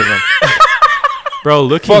 Hey. Bro,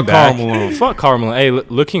 looking Fuck back, Karl Malone. fuck Karl Malone. Hey,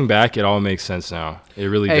 looking back, it all makes sense now. It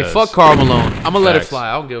really Hey, does. fuck Karl Malone. I'm gonna let it Facts. fly.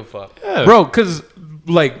 I don't give a fuck. Yeah. Bro, because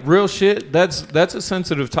like real shit, that's a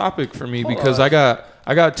sensitive topic for me because I got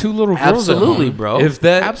 2 little girls at Absolutely, home. bro. If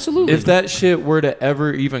that Absolutely. if that shit were to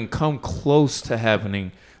ever even come close to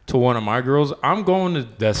happening to one of my girls, I'm going to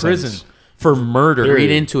Death prison sentence. for murder.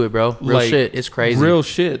 Read into it, bro. Real Like, shit. It's crazy. Real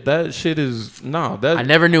shit. That shit is that. I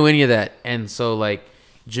never knew any of that, and so like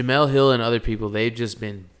Jamel Hill and other people, they've just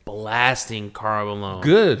been blasting Karl Malone.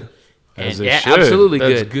 good. And As they yeah, should. absolutely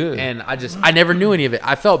That's good. good. And I never knew any of it.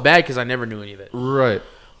 I felt bad because I never knew any of it. Right.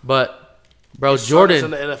 But bro, Son is Jordan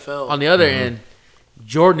in the NFL. on the other end,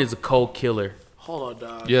 Jordan is a cold killer. Hold on,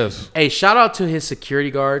 dog. Yes. Hey, shout out to his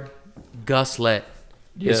security guard, Gus Lett.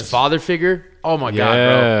 His Yes. father figure. Oh my god, bro.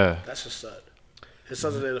 Yeah. That's his son. His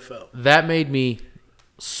son's in the NFL. That made me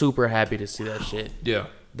super happy to see that shit. Yeah.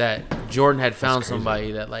 That Jordan had found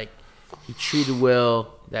somebody that like he treated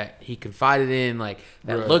well, that he confided in, like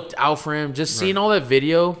that Right. looked out for him. Just seeing all that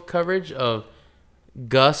video coverage of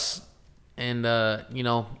Gus and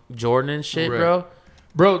Jordan and shit, Right. bro.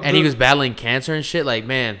 Bro, And he was battling cancer and shit. Like,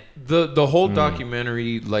 man, the whole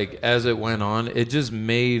documentary, like as it went on, it just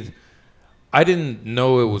made. I didn't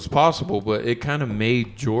know it was possible, but it kind of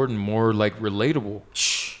made Jordan more like relatable.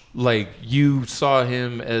 Like you saw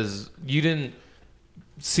him as you didn't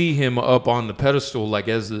see him up on the pedestal. Like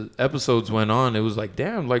as the episodes went on, it was like,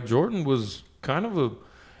 damn, like Jordan was kind of a.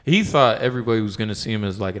 He thought everybody was gonna see him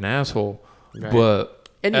as like an asshole, Right. but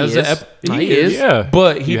And he as is. No, he is. Yeah.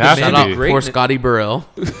 But he You have to shout demanded out be. poor greatness. Scotty Burrell.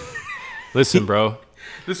 Listen, bro.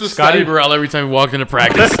 This was Scotty- Scotty Burrell every time he walked into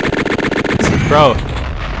practice. Bro,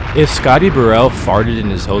 if Scotty Burrell farted in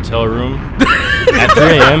his hotel room at 3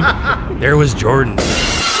 a.m., there was Jordan.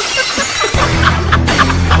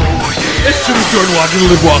 As soon as Jordan walked into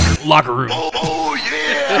the locker room.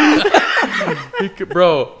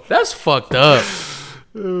 Bro, that's fucked up.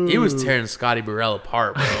 He was tearing Scotty Burrell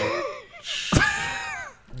apart, bro.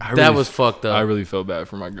 That was fucked up. I really felt bad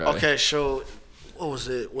for my guy. Okay, so what was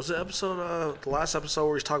it? Was it the last episode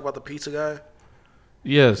where he's talking about the pizza guy?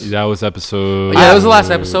 Yes. That was episode. Yeah, that was the last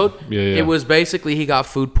episode. Yeah. It was basically he got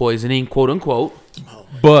food poisoning, quote unquote.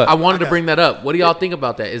 But I wanted to bring that up. What do y'all think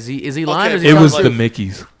about that? Is he lying? Or is he it telling was the the truth?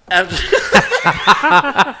 Mickeys.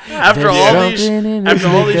 After all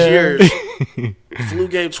these years, Flu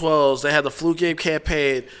Game 12s, they had the Flu Game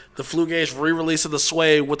campaign, the Flu Game's re-releasing the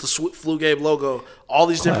Sway with the Flu Game logo. All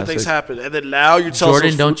these different things happen, and then now you're telling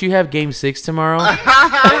Jordan, don't you have Game 6 tomorrow?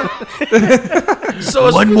 So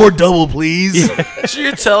it's, One more double, please. so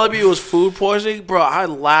you're telling me it was food poisoning, bro? I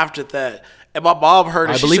laughed at that, and my mom heard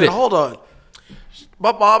it. I She believe said, it. "Hold on."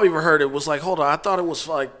 My mom even heard it. Was like, "Hold on, I thought it was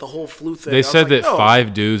like the whole flu thing." I They was said like, that no.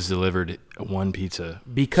 5 dudes delivered one pizza.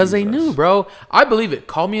 Because they knew, bro. I believe it.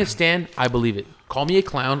 Call me a stan. I believe it. Call me a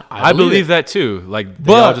clown. I believe it. that too. Like, they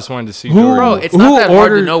But all just wanted to see who- Jordan. Bro, it's Who not that hard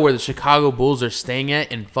to ordered- know where the Chicago Bulls are staying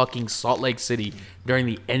at in fucking Salt Lake City during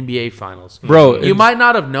the NBA Finals. Bro, You might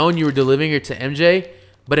not have known you were delivering it to MJ,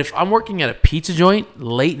 but if I'm working at a pizza joint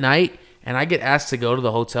late night and I get asked to go to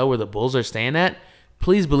the hotel where the Bulls are staying at,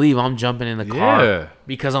 please believe I'm jumping in the car Yeah.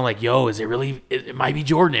 because I'm like, yo, is it really? It might be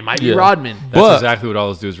Jordan. It might be Yeah. Rodman. That's But- exactly what all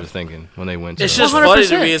those dudes were thinking when they went to It's the just 100%. funny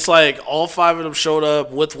to me. It's like all 5 of them showed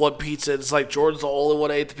up with one pizza. It's like Jordan's the only one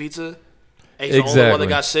that ate the pizza. And he's the only one Exactly. that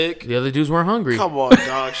got sick. The other dudes weren't hungry. Come on,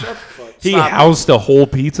 dog. Shut the fuck. He Stop it. housed a whole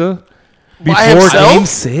pizza before himself? Game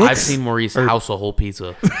 6. I've seen Maurice house a whole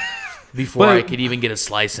pizza before But- I could even get a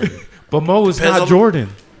slice in. But Mo was Depends not on- Jordan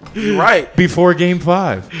You're right. before Game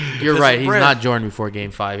 5. You're Because right. of He's bread. not Jordan before Game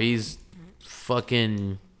 5. He's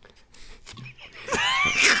fucking.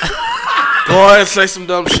 Go ahead and say some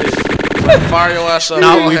dumb shit. Fire your ass up.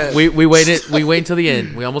 Go No, ahead. we waited. We wait until the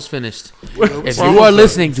end. We almost finished. If wrong you are with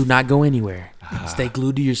listening, do not go anywhere. Stay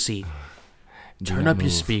glued to your seat. Turn up your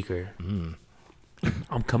speaker.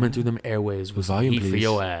 I'm coming through them airways with Volume, heat for please.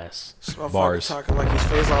 your ass. This motherfucker Bars. talking like he's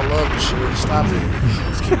phase on love and shit. Stop it.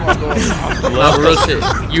 Let's keep on going. Love real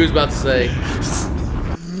shit. You was about to say.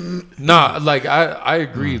 Nah, like I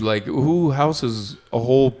agree. Like who houses a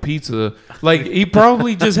whole pizza? Like he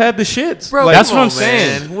probably just had the shits. Bro, like, that's come what I'm on,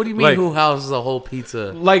 saying. man. What do you mean Like- who houses a whole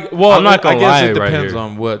pizza? Like, well, I'm not gonna I guess lie it right depends here.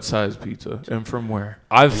 on what size pizza and from where.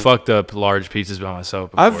 I've fucked up large pizzas by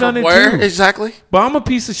myself before. I've done it Where too, exactly? but I'm a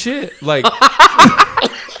piece of shit. Like,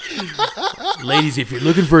 Ladies, if you're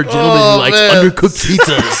looking for a gentleman Oh, who likes man. undercooked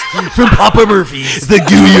pizzas from Papa Murphy's, the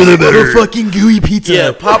gooier the better. The fucking gooey pizza.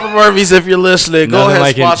 Yeah, Papa Murphy's. If you're listening, go Nothing ahead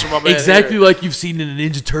like and it. sponsor my man. Exactly here. like you've seen in a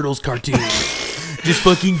Ninja Turtles cartoon. Just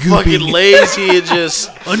fucking goopy. Fucking lazy and just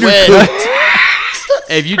Undercooked. wet.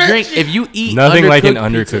 if you eat Nothing like an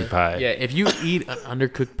undercooked undercooked pizza- pie. Yeah, if you eat an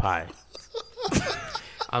undercooked pie,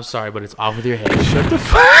 I'm sorry, but it's off with your head.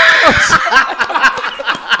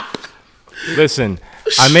 Listen,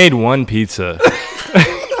 I made one pizza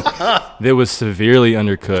that was severely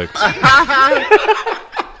undercooked.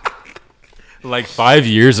 Like 5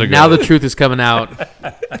 years ago. Now the truth is coming out.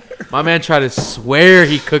 My man tried to swear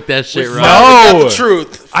he cooked that shit right. Finally got No. the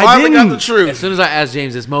truth. I Finally got didn't. the truth. As soon as I asked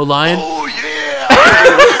James, is Mo lying?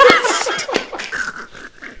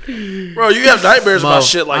 Bro, you have nightmares Mo, about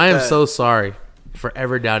shit like I am that. so sorry for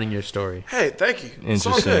ever doubting your story. Hey, thank you. It's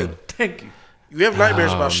all Interesting. good. Thank you. You have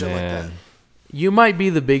nightmares about shit like that. Man. You might be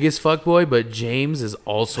the biggest fuckboy, but James is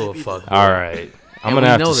also a fuckboy. All right. I'm And going we to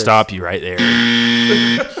have know to this. stop you right there.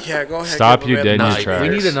 Yeah, go ahead. Stop give you him a dead in random your Nah, tracks. we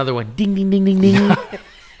need another one. Ding, ding, ding, ding, ding.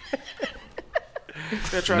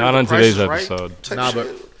 They're trying to Not get on the prices today's right episode. type Nah, shit.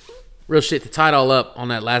 but real shit, to tie it all up on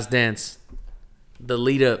that last dance, the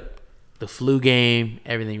lead up, the flu game,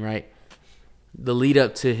 everything, right? The lead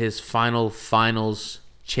up to his finals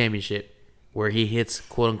championship, where he hits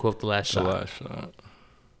quote unquote the last shot.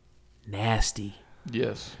 Nasty.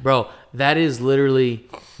 Yes. Bro, that is literally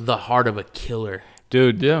the heart of a killer.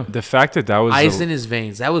 Dude, Yeah. the fact that was Ice the, in his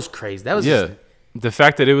veins. That was crazy. That was yeah, the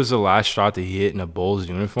fact that it was the last shot that he hit in a Bulls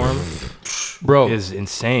uniform Bro. is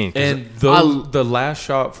insane. 'Cause And the last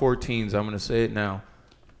shot 14s, I'm going to say it now.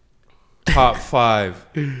 Top 5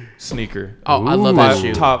 sneaker. Oh, I love that Ooh.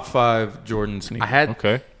 shoe. Top 5 Jordan sneaker. I had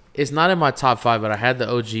okay. it's not in my top 5, but I had the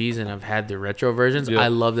OGs and I've had the retro versions. Yeah. I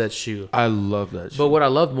love that shoe. I love that shit. But what I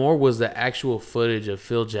loved more was the actual footage of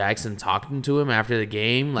Phil Jackson talking to him after the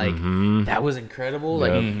game. Like that was incredible.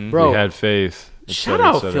 Like, bro, We had faith. et shout cetera, et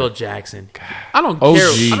out cetera. Phil Jackson. I don't OG.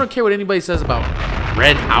 care. I don't care what anybody says about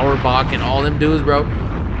Red Auerbach and all them dudes, bro.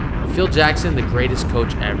 Phil Jackson, the greatest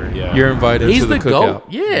coach ever. Yeah. You're invited He's to the, the cookout. GOAT.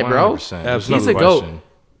 Yeah, bro. 100%. There's He's no the GOAT. question.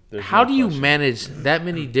 There's How no do you question. manage that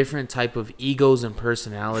many different type of egos and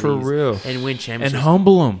personalities For real. and win And championships?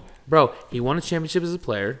 humble him. Bro, he won a championship as a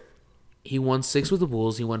player. He won 6 with the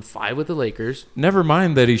Bulls. He won 5 with the Lakers. Never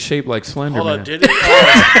mind that he's shaped like Slender Hold on, Man. did he?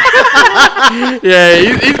 Yeah,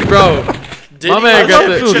 he's bro. Did My he man win got a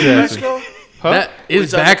the- championship in Jackson. Mexico? That his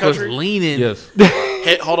Was that the back was country? leaning. Yes.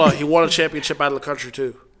 Hey, hold on, he won a championship out of the country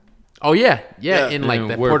too. Oh yeah, Yeah. in like And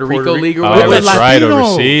the where Puerto Puerto Rico Rico- League or Oh, whatever. that's right.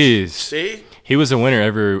 Latinos. Overseas. See, He was a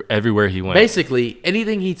winner everywhere he went. Basically,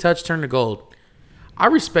 anything he touched turned to gold. I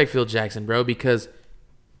respect Phil Jackson, bro, because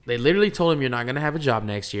they literally told him you're not gonna have a job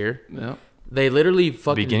next year. Yeah. They literally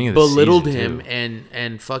fucking Beginning of the belittled season, him too.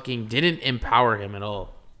 and fucking didn't empower him at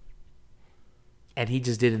all. And he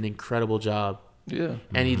just did an incredible job. Yeah.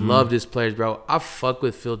 And he loved his players, bro. I fuck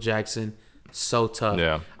with Phil Jackson so tough.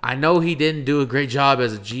 Yeah. I know he didn't do a great job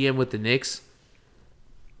as a GM with the Knicks,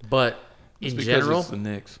 but in Because general, it's the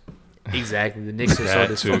Knicks. exactly, the Knicks are so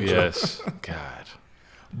That too, dysfunctional. yes. God.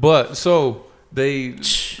 But so they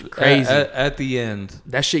Crazy. at the end.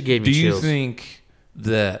 That shit gave me Do you chills. think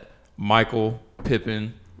that Michael,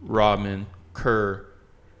 Pippen, Rodman, Kerr,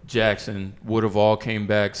 Jackson would have all came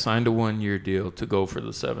back, signed a 1-year deal to go for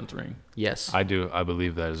the 7th ring? Yes. I do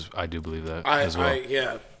believe that as well.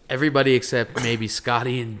 yeah. Everybody except maybe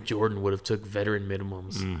Scotty and Jordan would have took veteran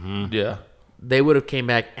minimums. Mm. Yeah. They would have came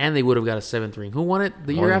back and they would have got a 7th ring. Who won it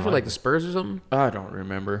the year than after? Like likely. the Spurs or something? I don't I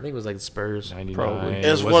remember. think it was like the Spurs. 99. Probably.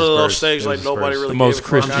 It's was one the of those Spurs. things It like was the nobody Spurs. really The most gave a fuck.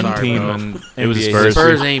 Christian sorry, team bro. in It was the NBA. Spurs.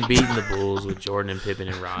 Spurs ain't beating the Bulls with Jordan and Pippen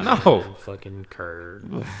and Rodman. No. And fucking Kerr.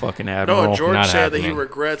 The fucking No, admiral. and Jordan Not said that he happening.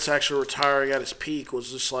 regrets actually retiring at his peak.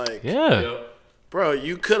 Was just like, Yeah. bro,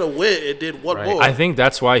 you could have went and did what Right. more? I think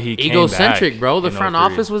that's why he came Egocentric, back bro. The in front 03.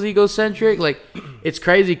 office was egocentric. Like, it's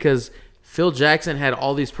crazy because Phil Jackson had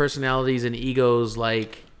all these personalities and egos,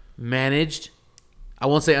 like, managed. I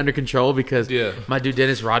won't say under control because Yeah. my dude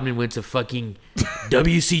Dennis Rodman went to fucking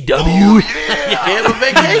WCW, Gave him a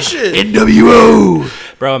vacation. NWO.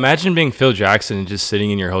 Bro, imagine being Phil Jackson and just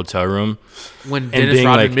sitting in your hotel room. When Dennis being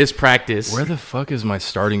Rodman like, missed practice. Where the fuck is my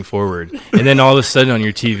starting forward? And then all of a sudden on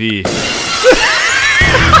your TV,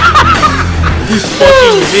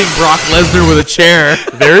 fucking hitting Brock Lesnar with a chair.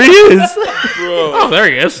 there he is, Oh, there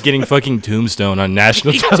he is. getting fucking Tombstone on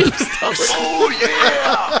national television.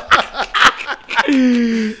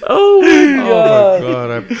 Oh my Oh my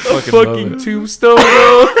god, I fucking, fucking love it. Tombstone,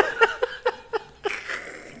 bro.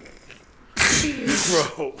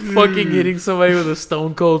 Bro, Fucking hitting somebody with a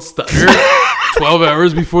stone cold stunner 12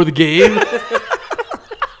 hours before the game. but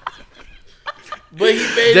he made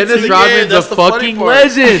it to Dennis the game. Rodman's a That's the funny fucking part.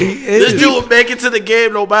 legend. This dude would make it to the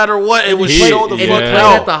game no matter what. It was He- show the And he fuck played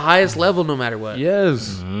Yeah. at the highest level no matter what.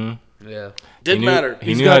 Yes. Yeah. Didn't He matter. He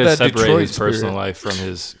He's knew got how to that separate Detroit his personal spirit. life from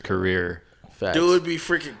his career. Facts. Dude would be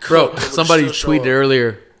freaking Bro, cooked. It would somebody still show tweeted up.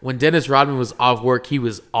 earlier when Dennis Rodman was off work, he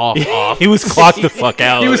was off. He was clocked the fuck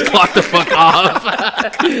out. He was clocked the fuck off.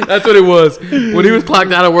 That's what it was. When he was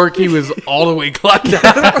clocked out of work, he was all the way clocked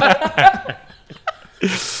out.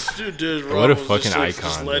 Dude, Dennis What a Rodman was fucking just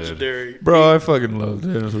icon, dude. legendary. Bro, I fucking love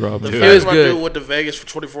Dennis Rodman. The It fact was my good. dude went to Vegas for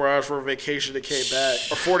 24 hours for a vacation and came back.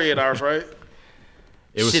 Or 48 hours, right?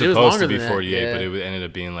 It was Shit, it was supposed longer to be than that, 48, yeah. but it ended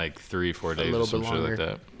up being like 3-4 days little or some bit shit like longer.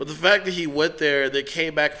 that. But the fact that he went there, they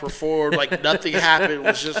came back, performed like nothing happened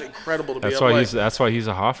was just incredible to me. That's I'm why like, that's why he's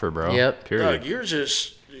a Hoffer, bro. Yep. Period. Doug, you're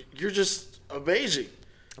just amazing.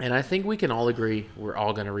 And I think we can all agree we're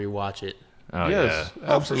all going to rewatch it. Oh Yes,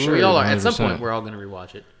 yeah. absolutely. We all are. At some 100%. point, we're all going to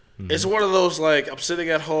rewatch it. It's one of those like I'm sitting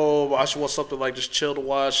at home, I just want something like just chill to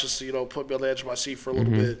watch, just put me on the edge of my seat for a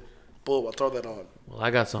little bit. Boom, I'll throw that on. Well, I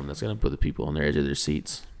got something that's going to put the people on the edge of their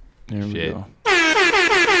seats. There we Shit. go.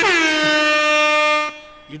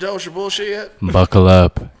 You done with your bullshit yet? Buckle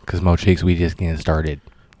up, cause Mo Cheeks, we just getting started.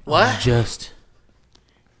 What? Just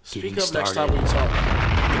Speak getting up next started. time when you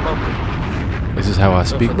talk. This is how I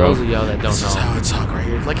So speak, for bro. those of y'all that don't This is know, how I talk right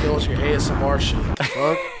here. Like it was your ASMR shit. The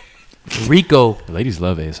fuck? Rico Ladies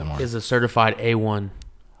love ASMR. is a certified A1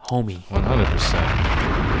 homie.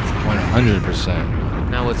 100%. 100%.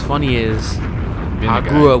 Now, what's funny is Been I the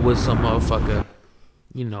grew guy. up with some motherfucker,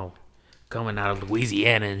 coming out of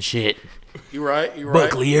Louisiana and shit. You right? You right?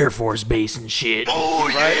 Buckley Air Force Base and shit.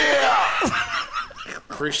 Right?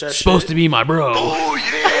 Preach that Supposed shit. to be my bro.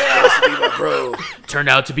 Supposed to be my bro. Turned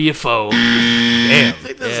out to be a foe. Damn.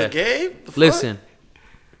 Think this is Yeah. a game? The fuck? Listen.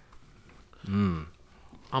 I'm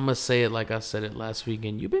going to say it like I said it last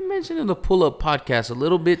weekend. You've been mentioning the Pull Up Podcast a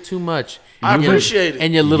little bit too much. I in your- appreciate it.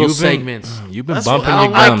 And your little You've been- segments. You've been That's bumping what I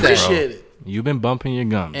your like gums, that bro. shit. You've been bumping your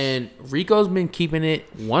gums. And Rico's been keeping it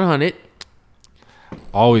 100.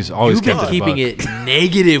 always You've been kept keeping a buck. it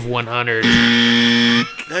negative 100.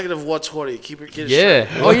 Negative 120. Keep it. Get it Yeah.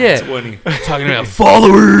 straight. Oh, yeah. 20. Talking about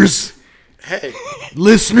followers, Hey,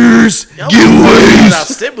 listeners, y'all giveaways. Out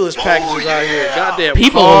stimulus packages out here. Goddamn.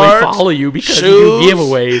 people cards, only follow you because shoes, you do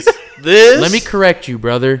giveaways. This. Let me correct you,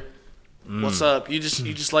 brother, What's up? You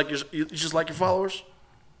just like your followers?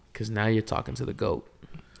 because now you're talking to the GOAT.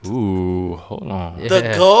 Ooh, hold on. Yeah. The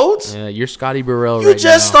goats? Yeah, you're Scotty Burrell You right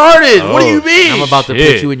just now. started. What do Oh, you mean? I'm about to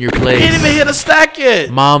Shit. put you in your You ain't even place. hit a stack yet.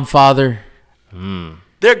 Mom, father,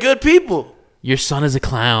 They're good people. your son is a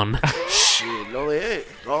clown. Shit, no, they ain't.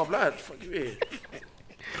 No, I'm not. Fuck you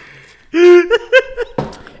in.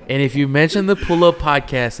 And if you mention the Pull Up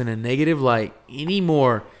Podcast in a negative light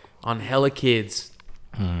anymore on Hella Kids,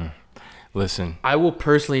 Listen, I will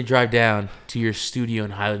personally drive down to your studio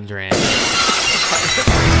in Highland Ranch.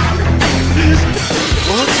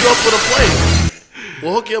 We'll hook you up with a plate.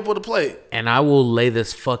 We'll hook you up with a plate. And I will lay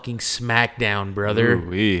this fucking smack down, brother.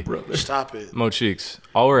 ooh-wee. Stop it. Mo Cheeks.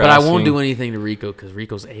 All we're But I asking, won't do anything to Rico because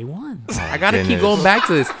Rico's A1. I gotta keep goodness. going back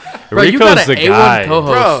to this. Bro, you Rico's got the an guy. A1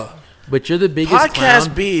 co-host. Bro, But you're the biggest podcast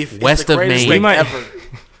clown beef west is the of greatest Maine. thing might- ever.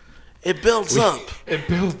 It builds up. It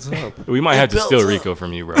builds up. We might have to builds steal up. Rico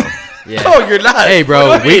from you, bro. Yeah. Oh, you're not. Hey,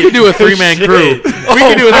 bro, we could do a three-man crew. We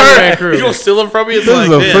could do a three-man crew. You gonna steal them from me? It's This like is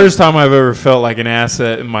the this. first time I've ever felt like an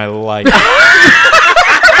asset in my life.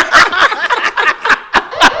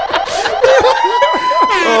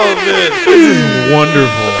 Oh man,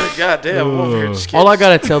 Wonderful. God damn! I'm over here just All I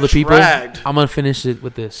gotta tell the people, dragged. I'm gonna finish it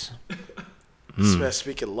with this. This man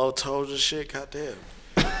speaking low tones and shit. God damn.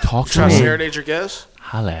 Talk to Trying to me. serenade your guests.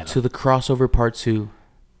 Holla at him. To the crossover part 2.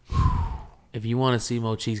 If you want to see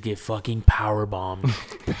Mo Cheeks get fucking power bombed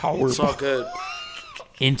It's all good.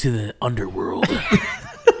 into the underworld,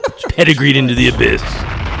 Pedigreed into the abyss.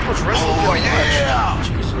 How much wrestling do y'all watch?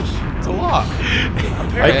 Jesus. It's a lot.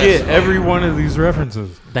 I get every one of these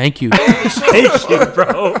references. thank you, Thank you,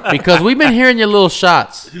 bro. because we've been hearing your little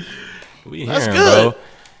shots, We That's hearing, good. bro.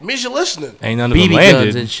 Means you're listening. Ain't none of them BB guns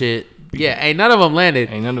landed. and shit. Yeah, ain't none of them landed.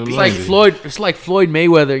 Ain't none of them It's like landed. Floyd. It's like Floyd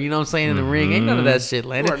Mayweather. You know what I'm saying in the ring. Ain't none of that shit You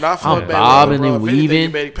landed. are not I'm Floyd Mayweather, bobbing bro. and If anything, you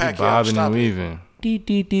weaving. Manny Pacquiao. Bobbing Stop and it. weaving.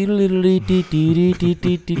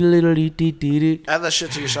 Add that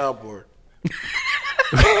shit to your soundboard.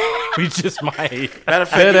 We just might. Matter of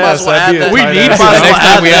fact, Dead you might ass, as well add that'd be a that. tight You ass. might as Next well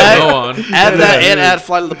time add we have that. Mo on. Add that and add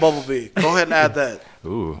Flight of the Bumblebee. Go ahead and add that.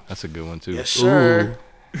 Ooh, that's a good one too. Yes, sir.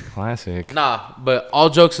 Classic. Nah, but all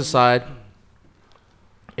jokes aside,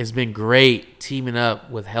 it's been great teaming up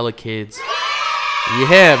with Hella Kids.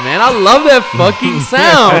 Yeah, man, I love that fucking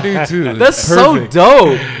sound. I do too. That's It's so perfect.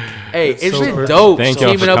 dope. Hey, it's so been perfect. dope Thank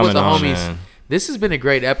y'all teaming for up with coming the on, homies. man. This has been a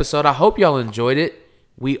great episode. I hope y'all enjoyed it.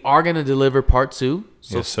 We are gonna deliver part 2,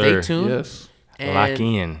 so Yes, stay sir. tuned. Yes. And, Lock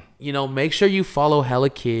in. You know, make sure you follow Hella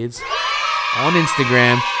Kids on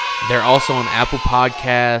Instagram. They're also on Apple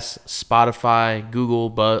Podcasts, Spotify,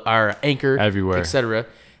 Google, or Anchor, Everywhere. etc.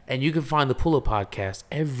 And you can find the Pull Up Podcast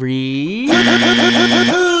every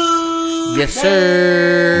yes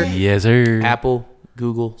sir Yes, sir. Apple,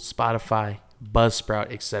 Google, Spotify,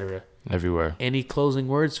 Buzzsprout, etc. Everywhere. Any closing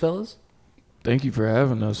words, fellas? Thank you for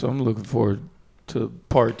having us. I'm looking forward to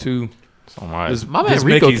part 2. So my My man This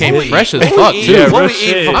Rico Mickey's came lit. fresh as fuck too. Yeah, What real we shit.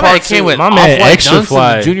 eating for My man part came two? with My man Off-White extra Dunks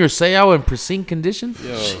fly. and Junior Seau in pristine condition.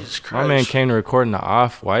 Jesus Christ. My man came to record in the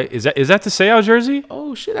Off-White. Is that the Seau jersey?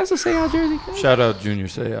 Oh shit, that's a Seau jersey. Shout out Junior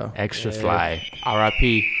Seau. Extra fly.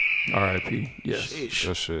 R.I.P. R.I.P. Yes. Sheesh.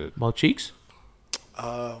 Real shit. Mo Cheeks.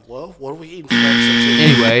 Well, what are we eating for episode 2?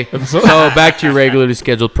 Anyway, so back to your regularly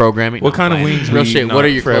scheduled programming. What No, kind of I'm playing. wings? Real we shit. eating What are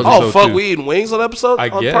on your for closing? Oh, episode fuck, 2? we eating wings on episode? I on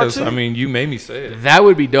part guess. 2? I mean, you made me say it. That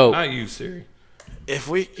would be dope. Not you, Siri. If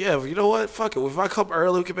you know what? Fuck it. If I come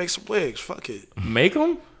early, we can make some wings. Fuck it. Make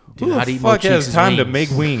them? Dude, Who I'd the eat Mo fuck has Cheeks' time to wings. make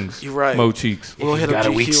wings? You're right. Mo Cheeks. We'll hit up got a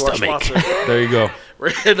GQ, weak our stomach. sponsor. There you go. We're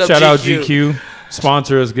hitting up Shout out GQ. GQ.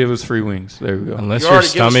 Sponsor us. Give us free wings. There we go. Unless You your already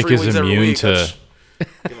give us stomach free is wings every immune week. to That's,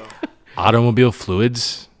 you know, automobile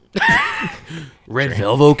fluids. Red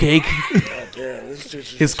Velvet cake. damn, this dude's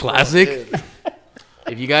just His so classic. dead.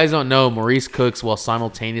 If you guys don't know, Maurice cooks while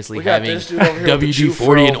simultaneously We got having this dude over here with the Jew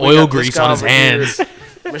WD-40 and fro. We oil got this grease guy on his over here. hands.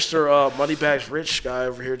 Mr. Moneybags Rich guy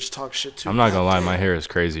over here just talk shit too. I'm not gonna lie, my hair is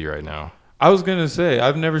crazy right now. I was gonna say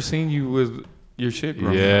I've never seen you with your shit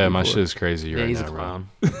growing. Yeah, out my before. shit is crazy Yeah, right he's now, a bro. clown.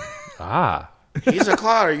 Ah. He's a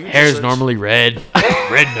clown. You Hair is just- normally red.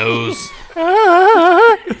 Red nose.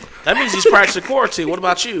 That means he's practicing quarantine. What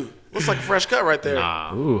about you? Looks like a fresh cut right there.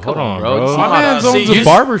 Ooh, hold on, on, bro. bro. You see My man owns you- a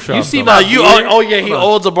barbershop. you see though. my You beard? oh yeah, he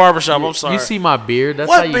owns a barbershop. I'm sorry. You see my beard? That's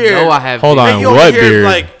What how you beard? know I have Hold beard. on. Man, you over What here beard?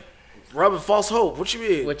 like rubbing false hope. What you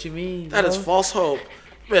mean? What you mean? That is bro? false hope.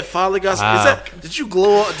 Man, finally got. Wow. Is that? Did you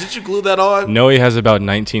glue that on? No, he has about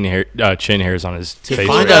 19 chin hairs on his To face.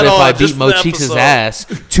 find right out if now. I Just beat for Mo the Cheeks' episode. ass,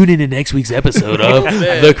 tune in to next week's episode of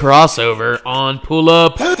man. The Crossover on Pull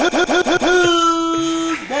Up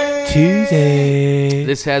Tuesday.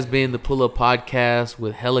 This has been the Pull Up Podcast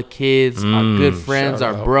with hella kids, our good friends,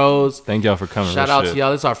 shout our out. bros. Thank y'all for coming. Shout real out shit. to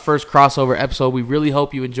y'all. This is our first crossover episode. We really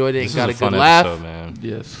hope you enjoyed it This and got a is good fun laugh. episode, man.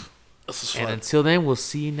 Yes. This is And fun. until then, we'll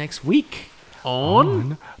see you next week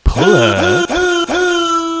on Pull up.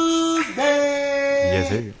 Yes,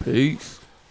 sir. Peace.